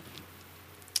happen.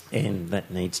 And that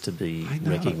needs to be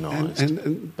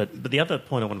recognised. But the other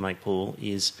point I want to make, Paul,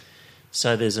 is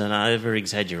so there's an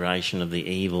over-exaggeration of the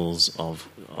evils of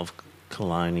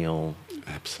colonial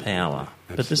power.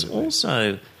 But there's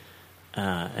also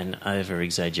an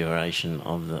over-exaggeration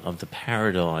of the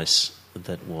paradise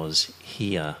that was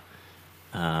here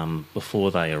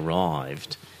before they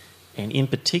arrived. And in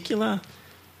particular,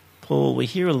 Paul, we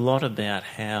hear a lot about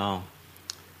how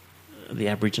the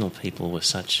Aboriginal people were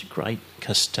such great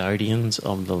custodians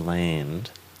of the land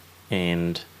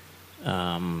and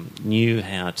knew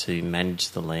how to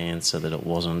manage the land so that it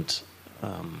wasn't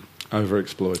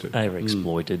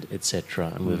overexploited,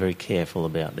 etc. And we're very careful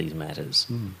about these matters.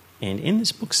 And in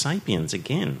this book, Sapiens,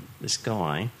 again, this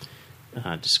guy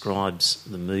describes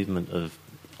the movement of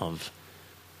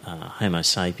Homo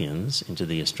sapiens into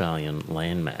the Australian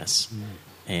landmass,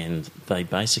 and they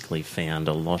basically found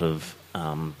a lot of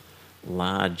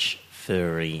large,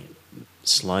 furry,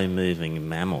 slow-moving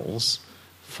mammals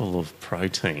full of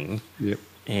protein. Yep.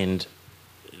 And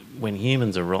when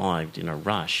humans arrived in a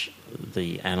rush,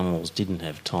 the animals didn't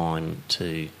have time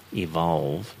to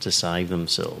evolve to save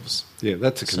themselves. Yeah,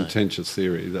 that's a contentious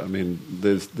theory. I mean,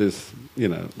 there's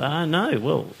No,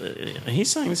 well,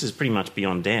 he's saying this is pretty much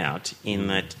beyond doubt, in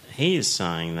that he is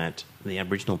saying that the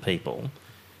Aboriginal people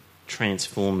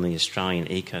transformed the Australian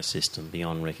ecosystem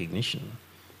beyond recognition.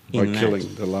 By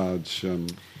killing the large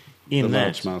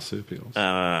marsupials.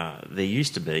 There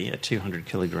used to be a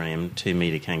 200-kilogram,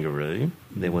 2-metre kangaroo.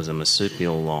 There was a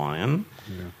marsupial lion,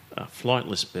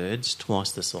 flightless birds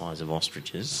twice the size of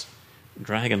ostriches,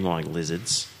 dragon-like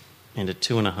lizards, and a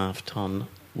 2.5-tonne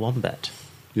wombat.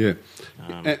 Yeah.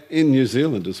 In New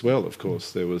Zealand as well, of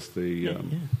course, there was the...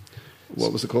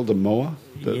 What was it called? The moa?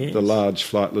 The large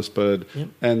flightless bird. Yep.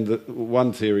 And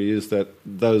one theory is that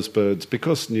those birds,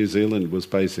 because New Zealand was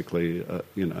basically,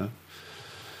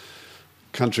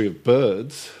 country of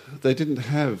birds, they didn't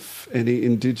have any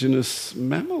indigenous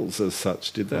mammals as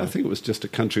such, did they? Right. I think it was just a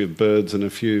country of birds and a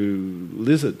few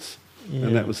lizards,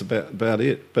 and that was about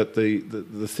it. But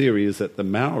the theory is that the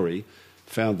Maori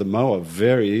found the moa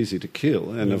very easy to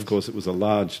kill, and of course it was a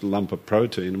large lump of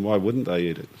protein, and why wouldn't they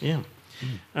eat it? Yeah.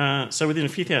 So within a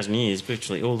few thousand years,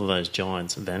 virtually all of those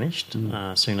giants vanished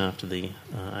soon after the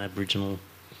Aboriginal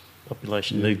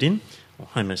population moved in, or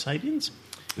Homo sapiens.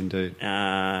 Indeed.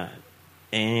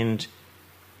 And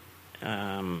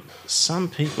some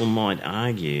people might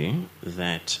argue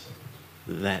that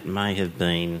may have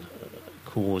been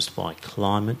caused by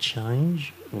climate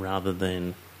change rather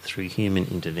than through human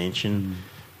intervention,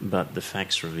 but the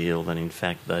facts reveal that in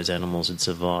fact those animals had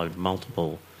survived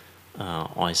multiple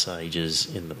ice ages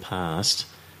in the past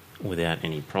without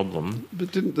any problem.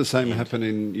 But didn't the same happen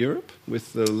in Europe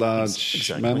with the large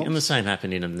mammals? And the same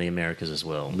happened in the Americas as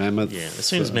well. Mammoths. Yeah, as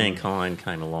soon as mankind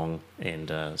came along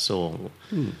and saw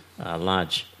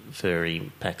large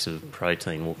furry packs of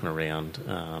protein walking around,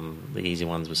 the easy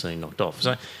ones were soon knocked off.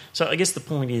 So I guess the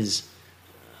point is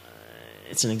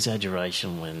it's an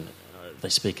exaggeration when they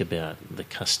speak about the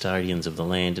custodians of the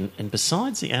land. And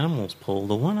besides the animals, Paul,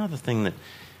 the one other thing that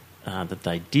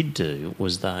they did do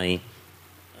was they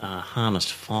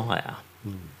harnessed fire.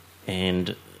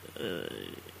 And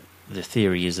the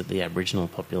theory is that the Aboriginal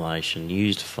population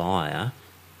used fire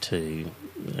to,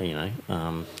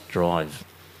 drive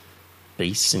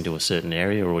beasts into a certain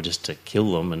area or just to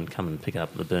kill them and come and pick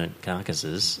up the burnt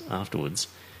carcasses afterwards.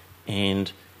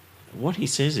 And what he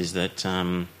says is that,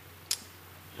 let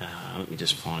me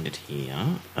just find it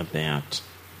here, about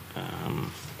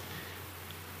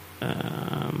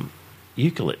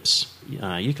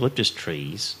eucalyptus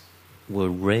trees were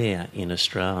rare in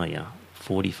Australia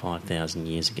 45,000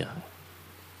 years ago.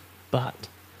 But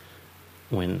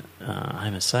when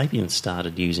Homo sapiens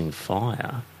started using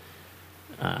fire,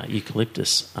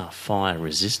 eucalyptus are fire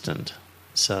resistant,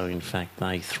 so in fact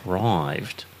they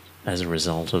thrived as a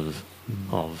result of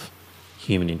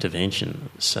human intervention.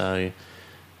 So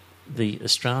the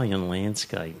Australian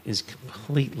landscape is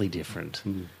completely different.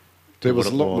 There was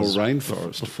a lot more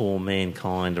rainforest before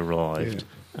mankind arrived,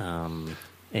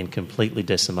 and completely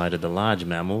decimated the large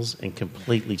mammals and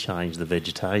completely changed the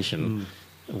vegetation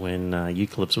when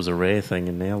eucalyptus was a rare thing,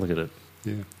 and now look at it.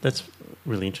 Yeah, that's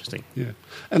really interesting. Yeah,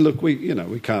 and look,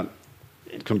 we can't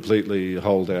completely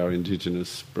hold our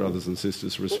Indigenous brothers and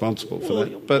sisters responsible for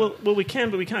that. But we can,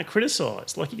 but we can't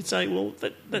criticise. Like you could say, well,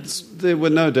 that's... There were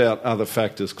no doubt other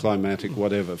factors, climatic,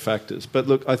 whatever factors. But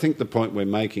look, I think the point we're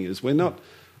making is we're not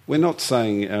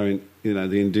saying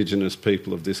the Indigenous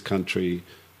people of this country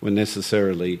were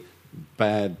necessarily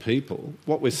bad people.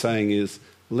 What we're saying is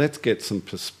let's get some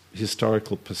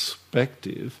historical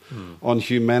perspective on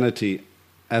humanity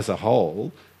as a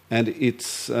whole, and its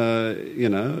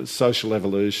social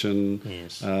evolution,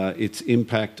 yes. Its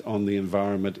impact on the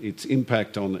environment, its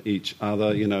impact on each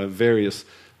other, various,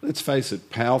 let's face it,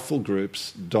 powerful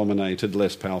groups dominated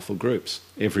less powerful groups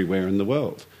everywhere in the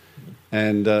world.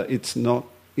 And it's not,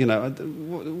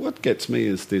 what gets me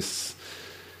is this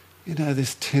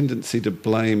tendency to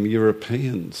blame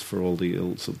Europeans for all the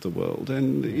ills of the world.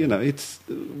 And, it's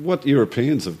what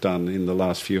Europeans have done in the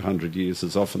last few hundred years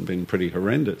has often been pretty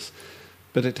horrendous.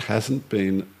 But it hasn't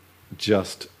been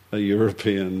just a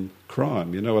European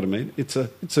crime. You know what I mean? It's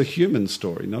a human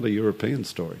story, not a European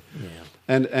story. Yeah.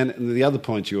 And the other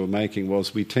point you were making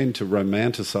was we tend to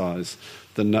romanticise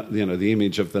the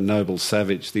image of the noble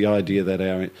savage, the idea that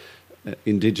our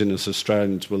Indigenous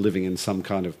Australians were living in some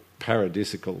kind of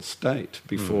paradisical state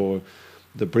before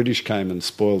the British came and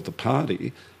spoiled the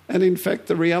party. And in fact,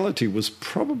 the reality was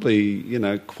probably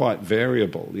quite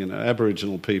variable.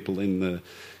 Aboriginal people in the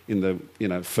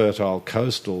fertile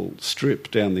coastal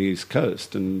strip down the east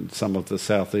coast and some of the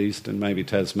southeast and maybe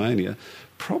Tasmania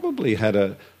probably had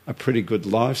a pretty good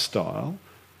lifestyle,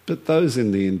 but those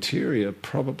in the interior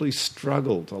probably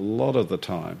struggled a lot of the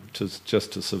time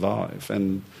just to survive.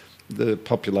 And the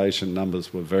population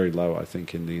numbers were very low, I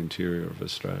think, in the interior of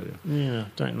Australia. Yeah,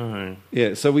 don't know.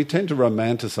 Yeah, so we tend to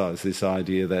romanticise this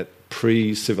idea that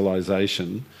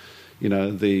pre-civilization,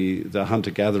 the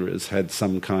hunter-gatherers had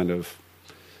some kind of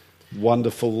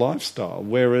wonderful lifestyle,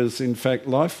 whereas in fact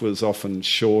life was often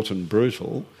short and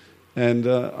brutal. And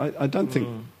I don't think...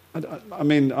 I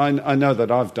know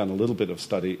that I've done a little bit of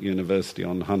study at university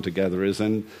on hunter-gatherers,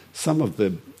 and some of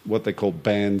the what they call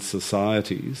band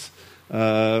societies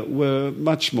were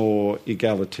much more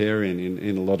egalitarian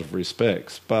in a lot of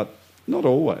respects, but not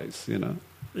always,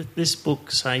 This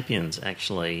book, Sapiens,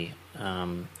 actually,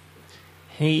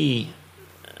 he...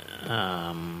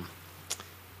 not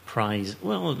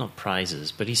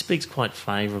praises, but he speaks quite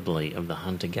favourably of the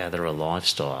hunter-gatherer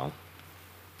lifestyle.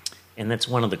 And that's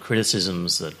one of the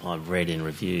criticisms that I've read in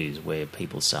reviews where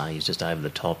people say he's just over the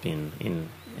top in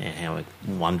how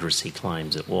wondrous he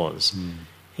claims it was.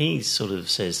 He sort of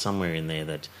says somewhere in there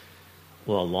that,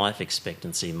 well, life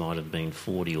expectancy might have been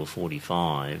 40 or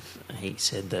 45. He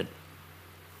said that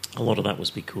a lot of that was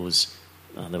because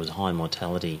there was high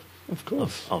mortality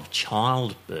of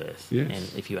childbirth. Yes.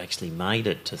 And if you actually made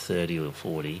it to 30 or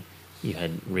 40, you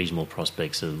had reasonable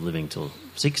prospects of living till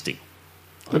 60.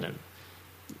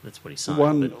 That's what he's saying.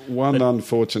 One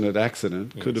unfortunate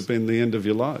accident could have been the end of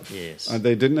your life. Yes. And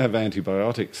they didn't have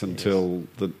antibiotics until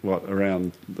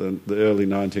around the early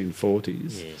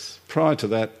 1940s. Yes. Prior to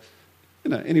that,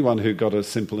 anyone who got a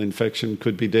simple infection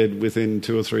could be dead within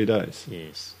 2 or 3 days.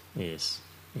 Yes.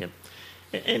 Yep.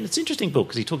 And it's an interesting book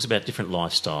because he talks about different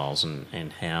lifestyles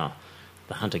and how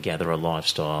the hunter-gatherer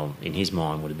lifestyle, in his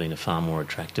mind, would have been a far more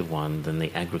attractive one than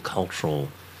the agricultural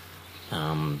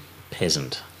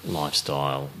peasant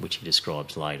lifestyle, which he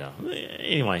describes later.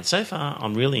 Anyway, so far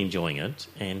I'm really enjoying it.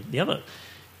 And the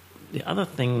other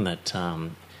thing that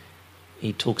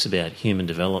he talks about human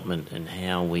development and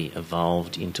how we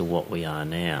evolved into what we are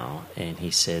now, and he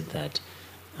said that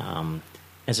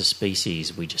as a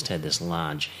species we just had this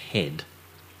large head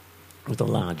with a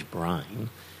large brain,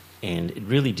 and it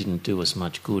really didn't do us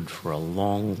much good for a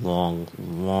long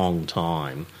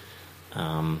time.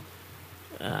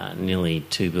 Nearly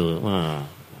 2 billion...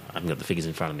 I haven't got the figures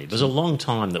in front of me. It was a long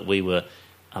time that we were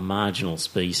a marginal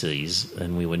species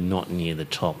and we were not near the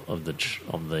top of the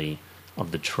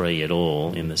tree at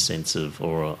all, in the sense of...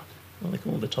 what do they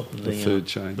call the top of the food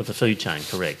chain. The food chain,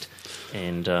 correct.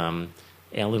 And our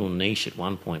little niche at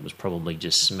one point was probably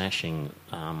just smashing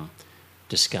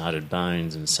discarded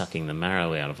bones and sucking the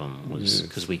marrow out of them,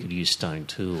 because we could use stone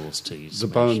tools to use the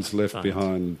bones left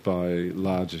behind by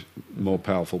larger, more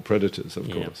powerful predators, of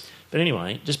course. But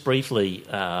anyway, just briefly,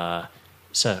 so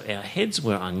our heads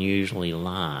were unusually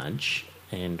large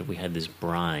and we had this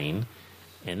brain,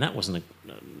 And that wasn't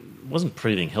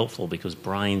proving helpful because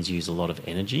brains use a lot of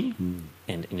energy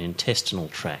and an intestinal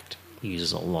tract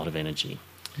uses a lot of energy.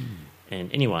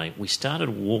 And anyway, we started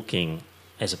walking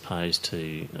as opposed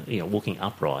to walking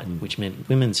upright, which meant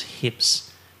women's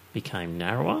hips became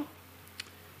narrower.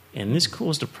 And this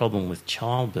caused a problem with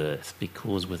childbirth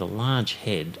because with a large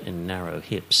head and narrow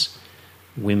hips,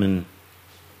 women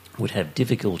would have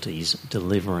difficulties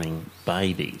delivering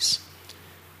babies.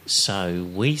 So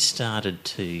we started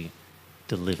to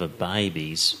deliver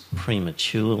babies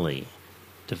prematurely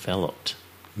developed.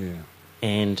 Yeah.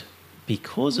 And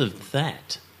because of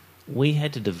that, we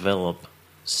had to develop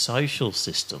social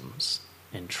systems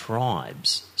and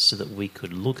tribes so that we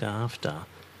could look after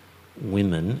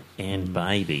women and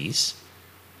babies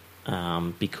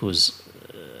because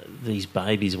these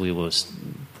babies we were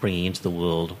bringing into the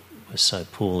world were so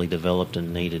poorly developed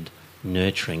and needed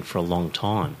nurturing for a long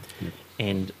time.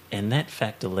 And that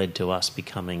factor led to us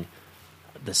becoming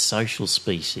the social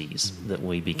species that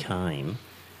we became.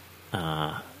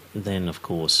 Then, of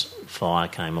course, fire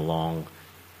came along,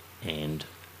 and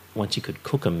once you could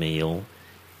cook a meal,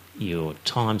 your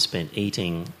time spent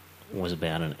eating was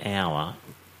about an hour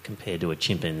compared to a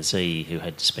chimpanzee who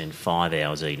had to spend 5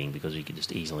 hours eating because he could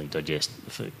just easily digest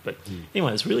the food. But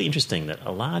anyway, it's really interesting that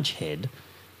a large head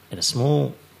and a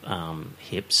small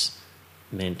hips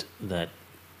meant that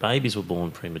babies were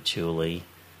born prematurely,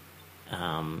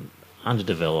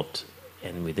 underdeveloped,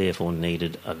 and we therefore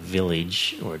needed a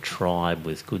village or a tribe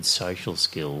with good social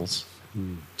skills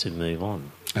to move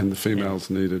on. And the females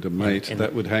needed a mate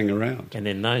that would hang around. And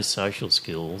then those social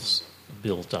skills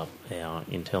built up our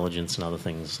intelligence and other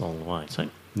things along the way. So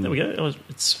there we go.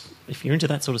 If you're into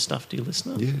that sort of stuff, dear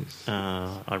listener, yes.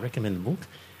 I recommend the book.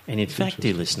 And in fact,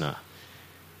 dear listener,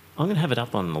 I'm going to have it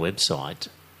up on the website,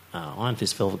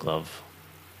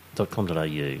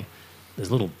 ironfistvelvetglove.com.au. There's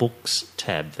a little books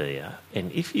tab there,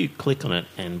 and if you click on it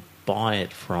and buy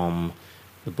it from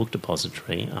the book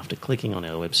depository, after clicking on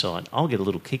our website, I'll get a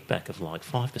little kickback of like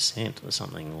 5% or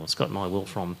something, or Scott and I will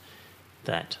from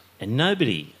that. And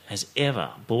nobody has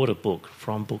ever bought a book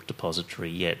from Book Depository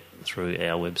yet through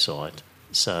our website,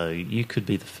 so you could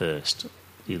be the first,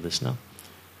 dear listener,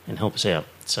 and help us out.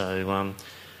 So,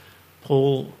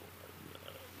 Paul, a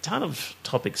ton of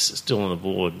topics still on the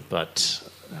board, but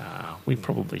we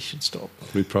probably should stop.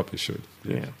 We probably should.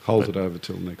 Yeah. Hold it over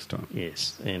till next time.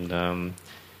 Yes. And,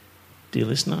 dear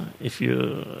listener, if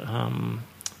you're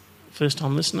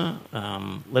first-time listener,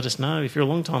 let us know. If you're a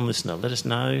long-time listener, let us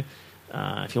know.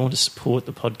 If you want to support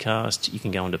the podcast, you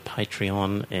can go onto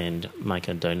Patreon and make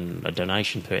a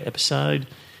donation per episode.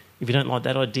 If you don't like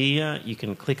that idea, you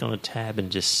can click on a tab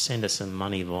and just send us some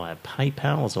money via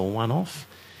PayPal as a one-off.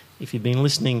 If you've been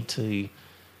listening to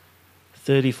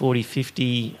 30, 40,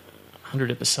 50, 100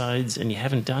 episodes and you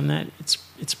haven't done that,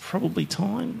 it's probably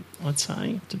time, I'd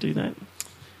say, to do that.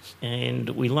 And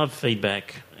we love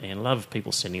feedback and love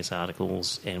people sending us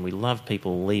articles, and we love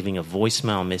people leaving a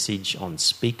voicemail message on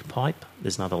SpeakPipe.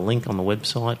 There's another link on the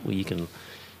website where you can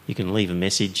leave a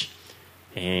message.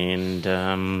 And,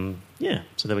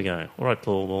 so there we go. All right,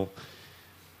 Paul, well,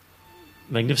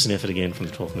 magnificent effort again from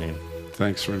the 12th man.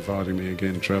 Thanks for inviting me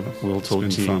again, Trevor. We'll talk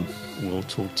it's been fun. We'll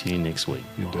talk to you next week.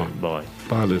 You do. Right, bye.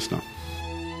 Bye, listener.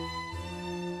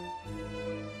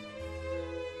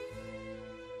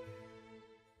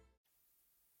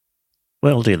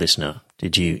 Well, dear listener,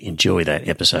 did you enjoy that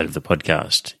episode of the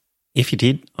podcast? If you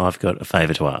did, I've got a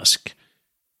favour to ask.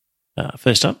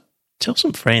 First up, tell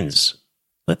some friends.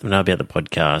 Let them know about the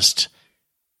podcast.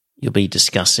 You'll be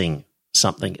discussing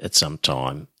something at some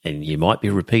time, and you might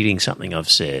be repeating something I've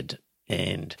said.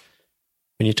 And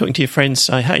when you're talking to your friends,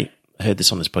 say, hey, I heard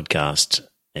this on this podcast,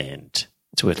 and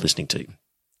it's worth listening to.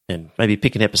 And maybe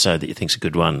pick an episode that you think's a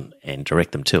good one and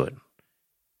direct them to it.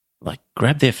 Like,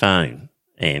 grab their phone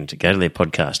and go to their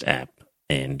podcast app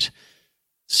and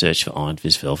search for Iron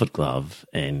Fist Velvet Glove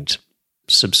and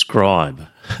subscribe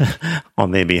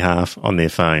on their behalf on their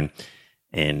phone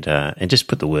and just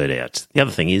put the word out. The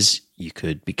other thing is you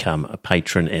could become a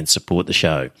patron and support the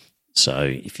show. So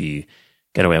if you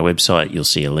go to our website, you'll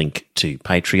see a link to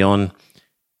Patreon,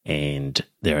 and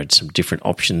there are some different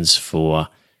options for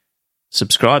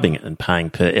subscribing and paying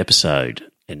per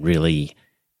episode. And really,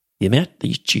 the amount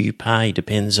that you pay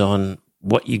depends on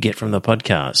what you get from the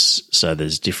podcast. So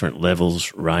there's different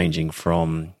levels ranging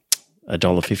from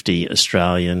 $1.50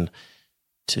 Australian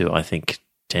to, I think,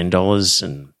 $10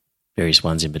 and various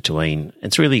ones in between.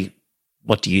 It's really,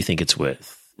 what do you think it's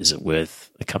worth? Is it worth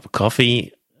a cup of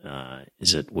coffee?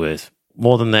 Is it worth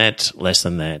more than that, less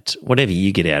than that? Whatever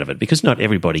you get out of it, because not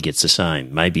everybody gets the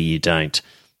same. Maybe you don't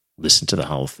listen to the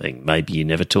whole thing. Maybe you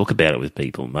never talk about it with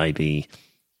people. Maybe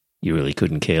you really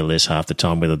couldn't care less half the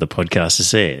time whether the podcast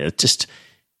is there.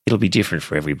 It'll be different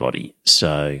for everybody.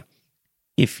 So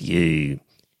if you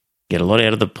get a lot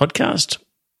out of the podcast,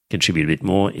 contribute a bit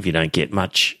more. If you don't get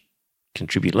much,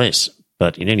 contribute less.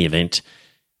 But in any event,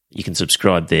 you can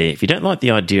subscribe there. If you don't like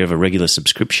the idea of a regular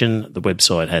subscription, the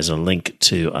website has a link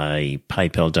to a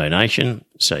PayPal donation,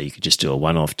 so you could just do a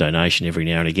one-off donation every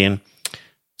now and again.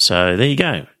 So there you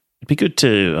go. It'd be good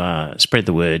to spread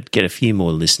the word, get a few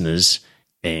more listeners,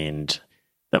 and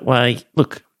that way,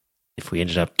 look, if we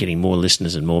ended up getting more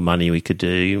listeners and more money, we could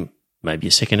do maybe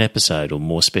a second episode or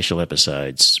more special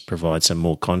episodes, provide some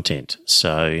more content.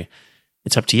 So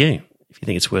it's up to you. If you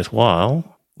think it's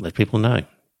worthwhile, let people know.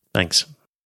 Thanks.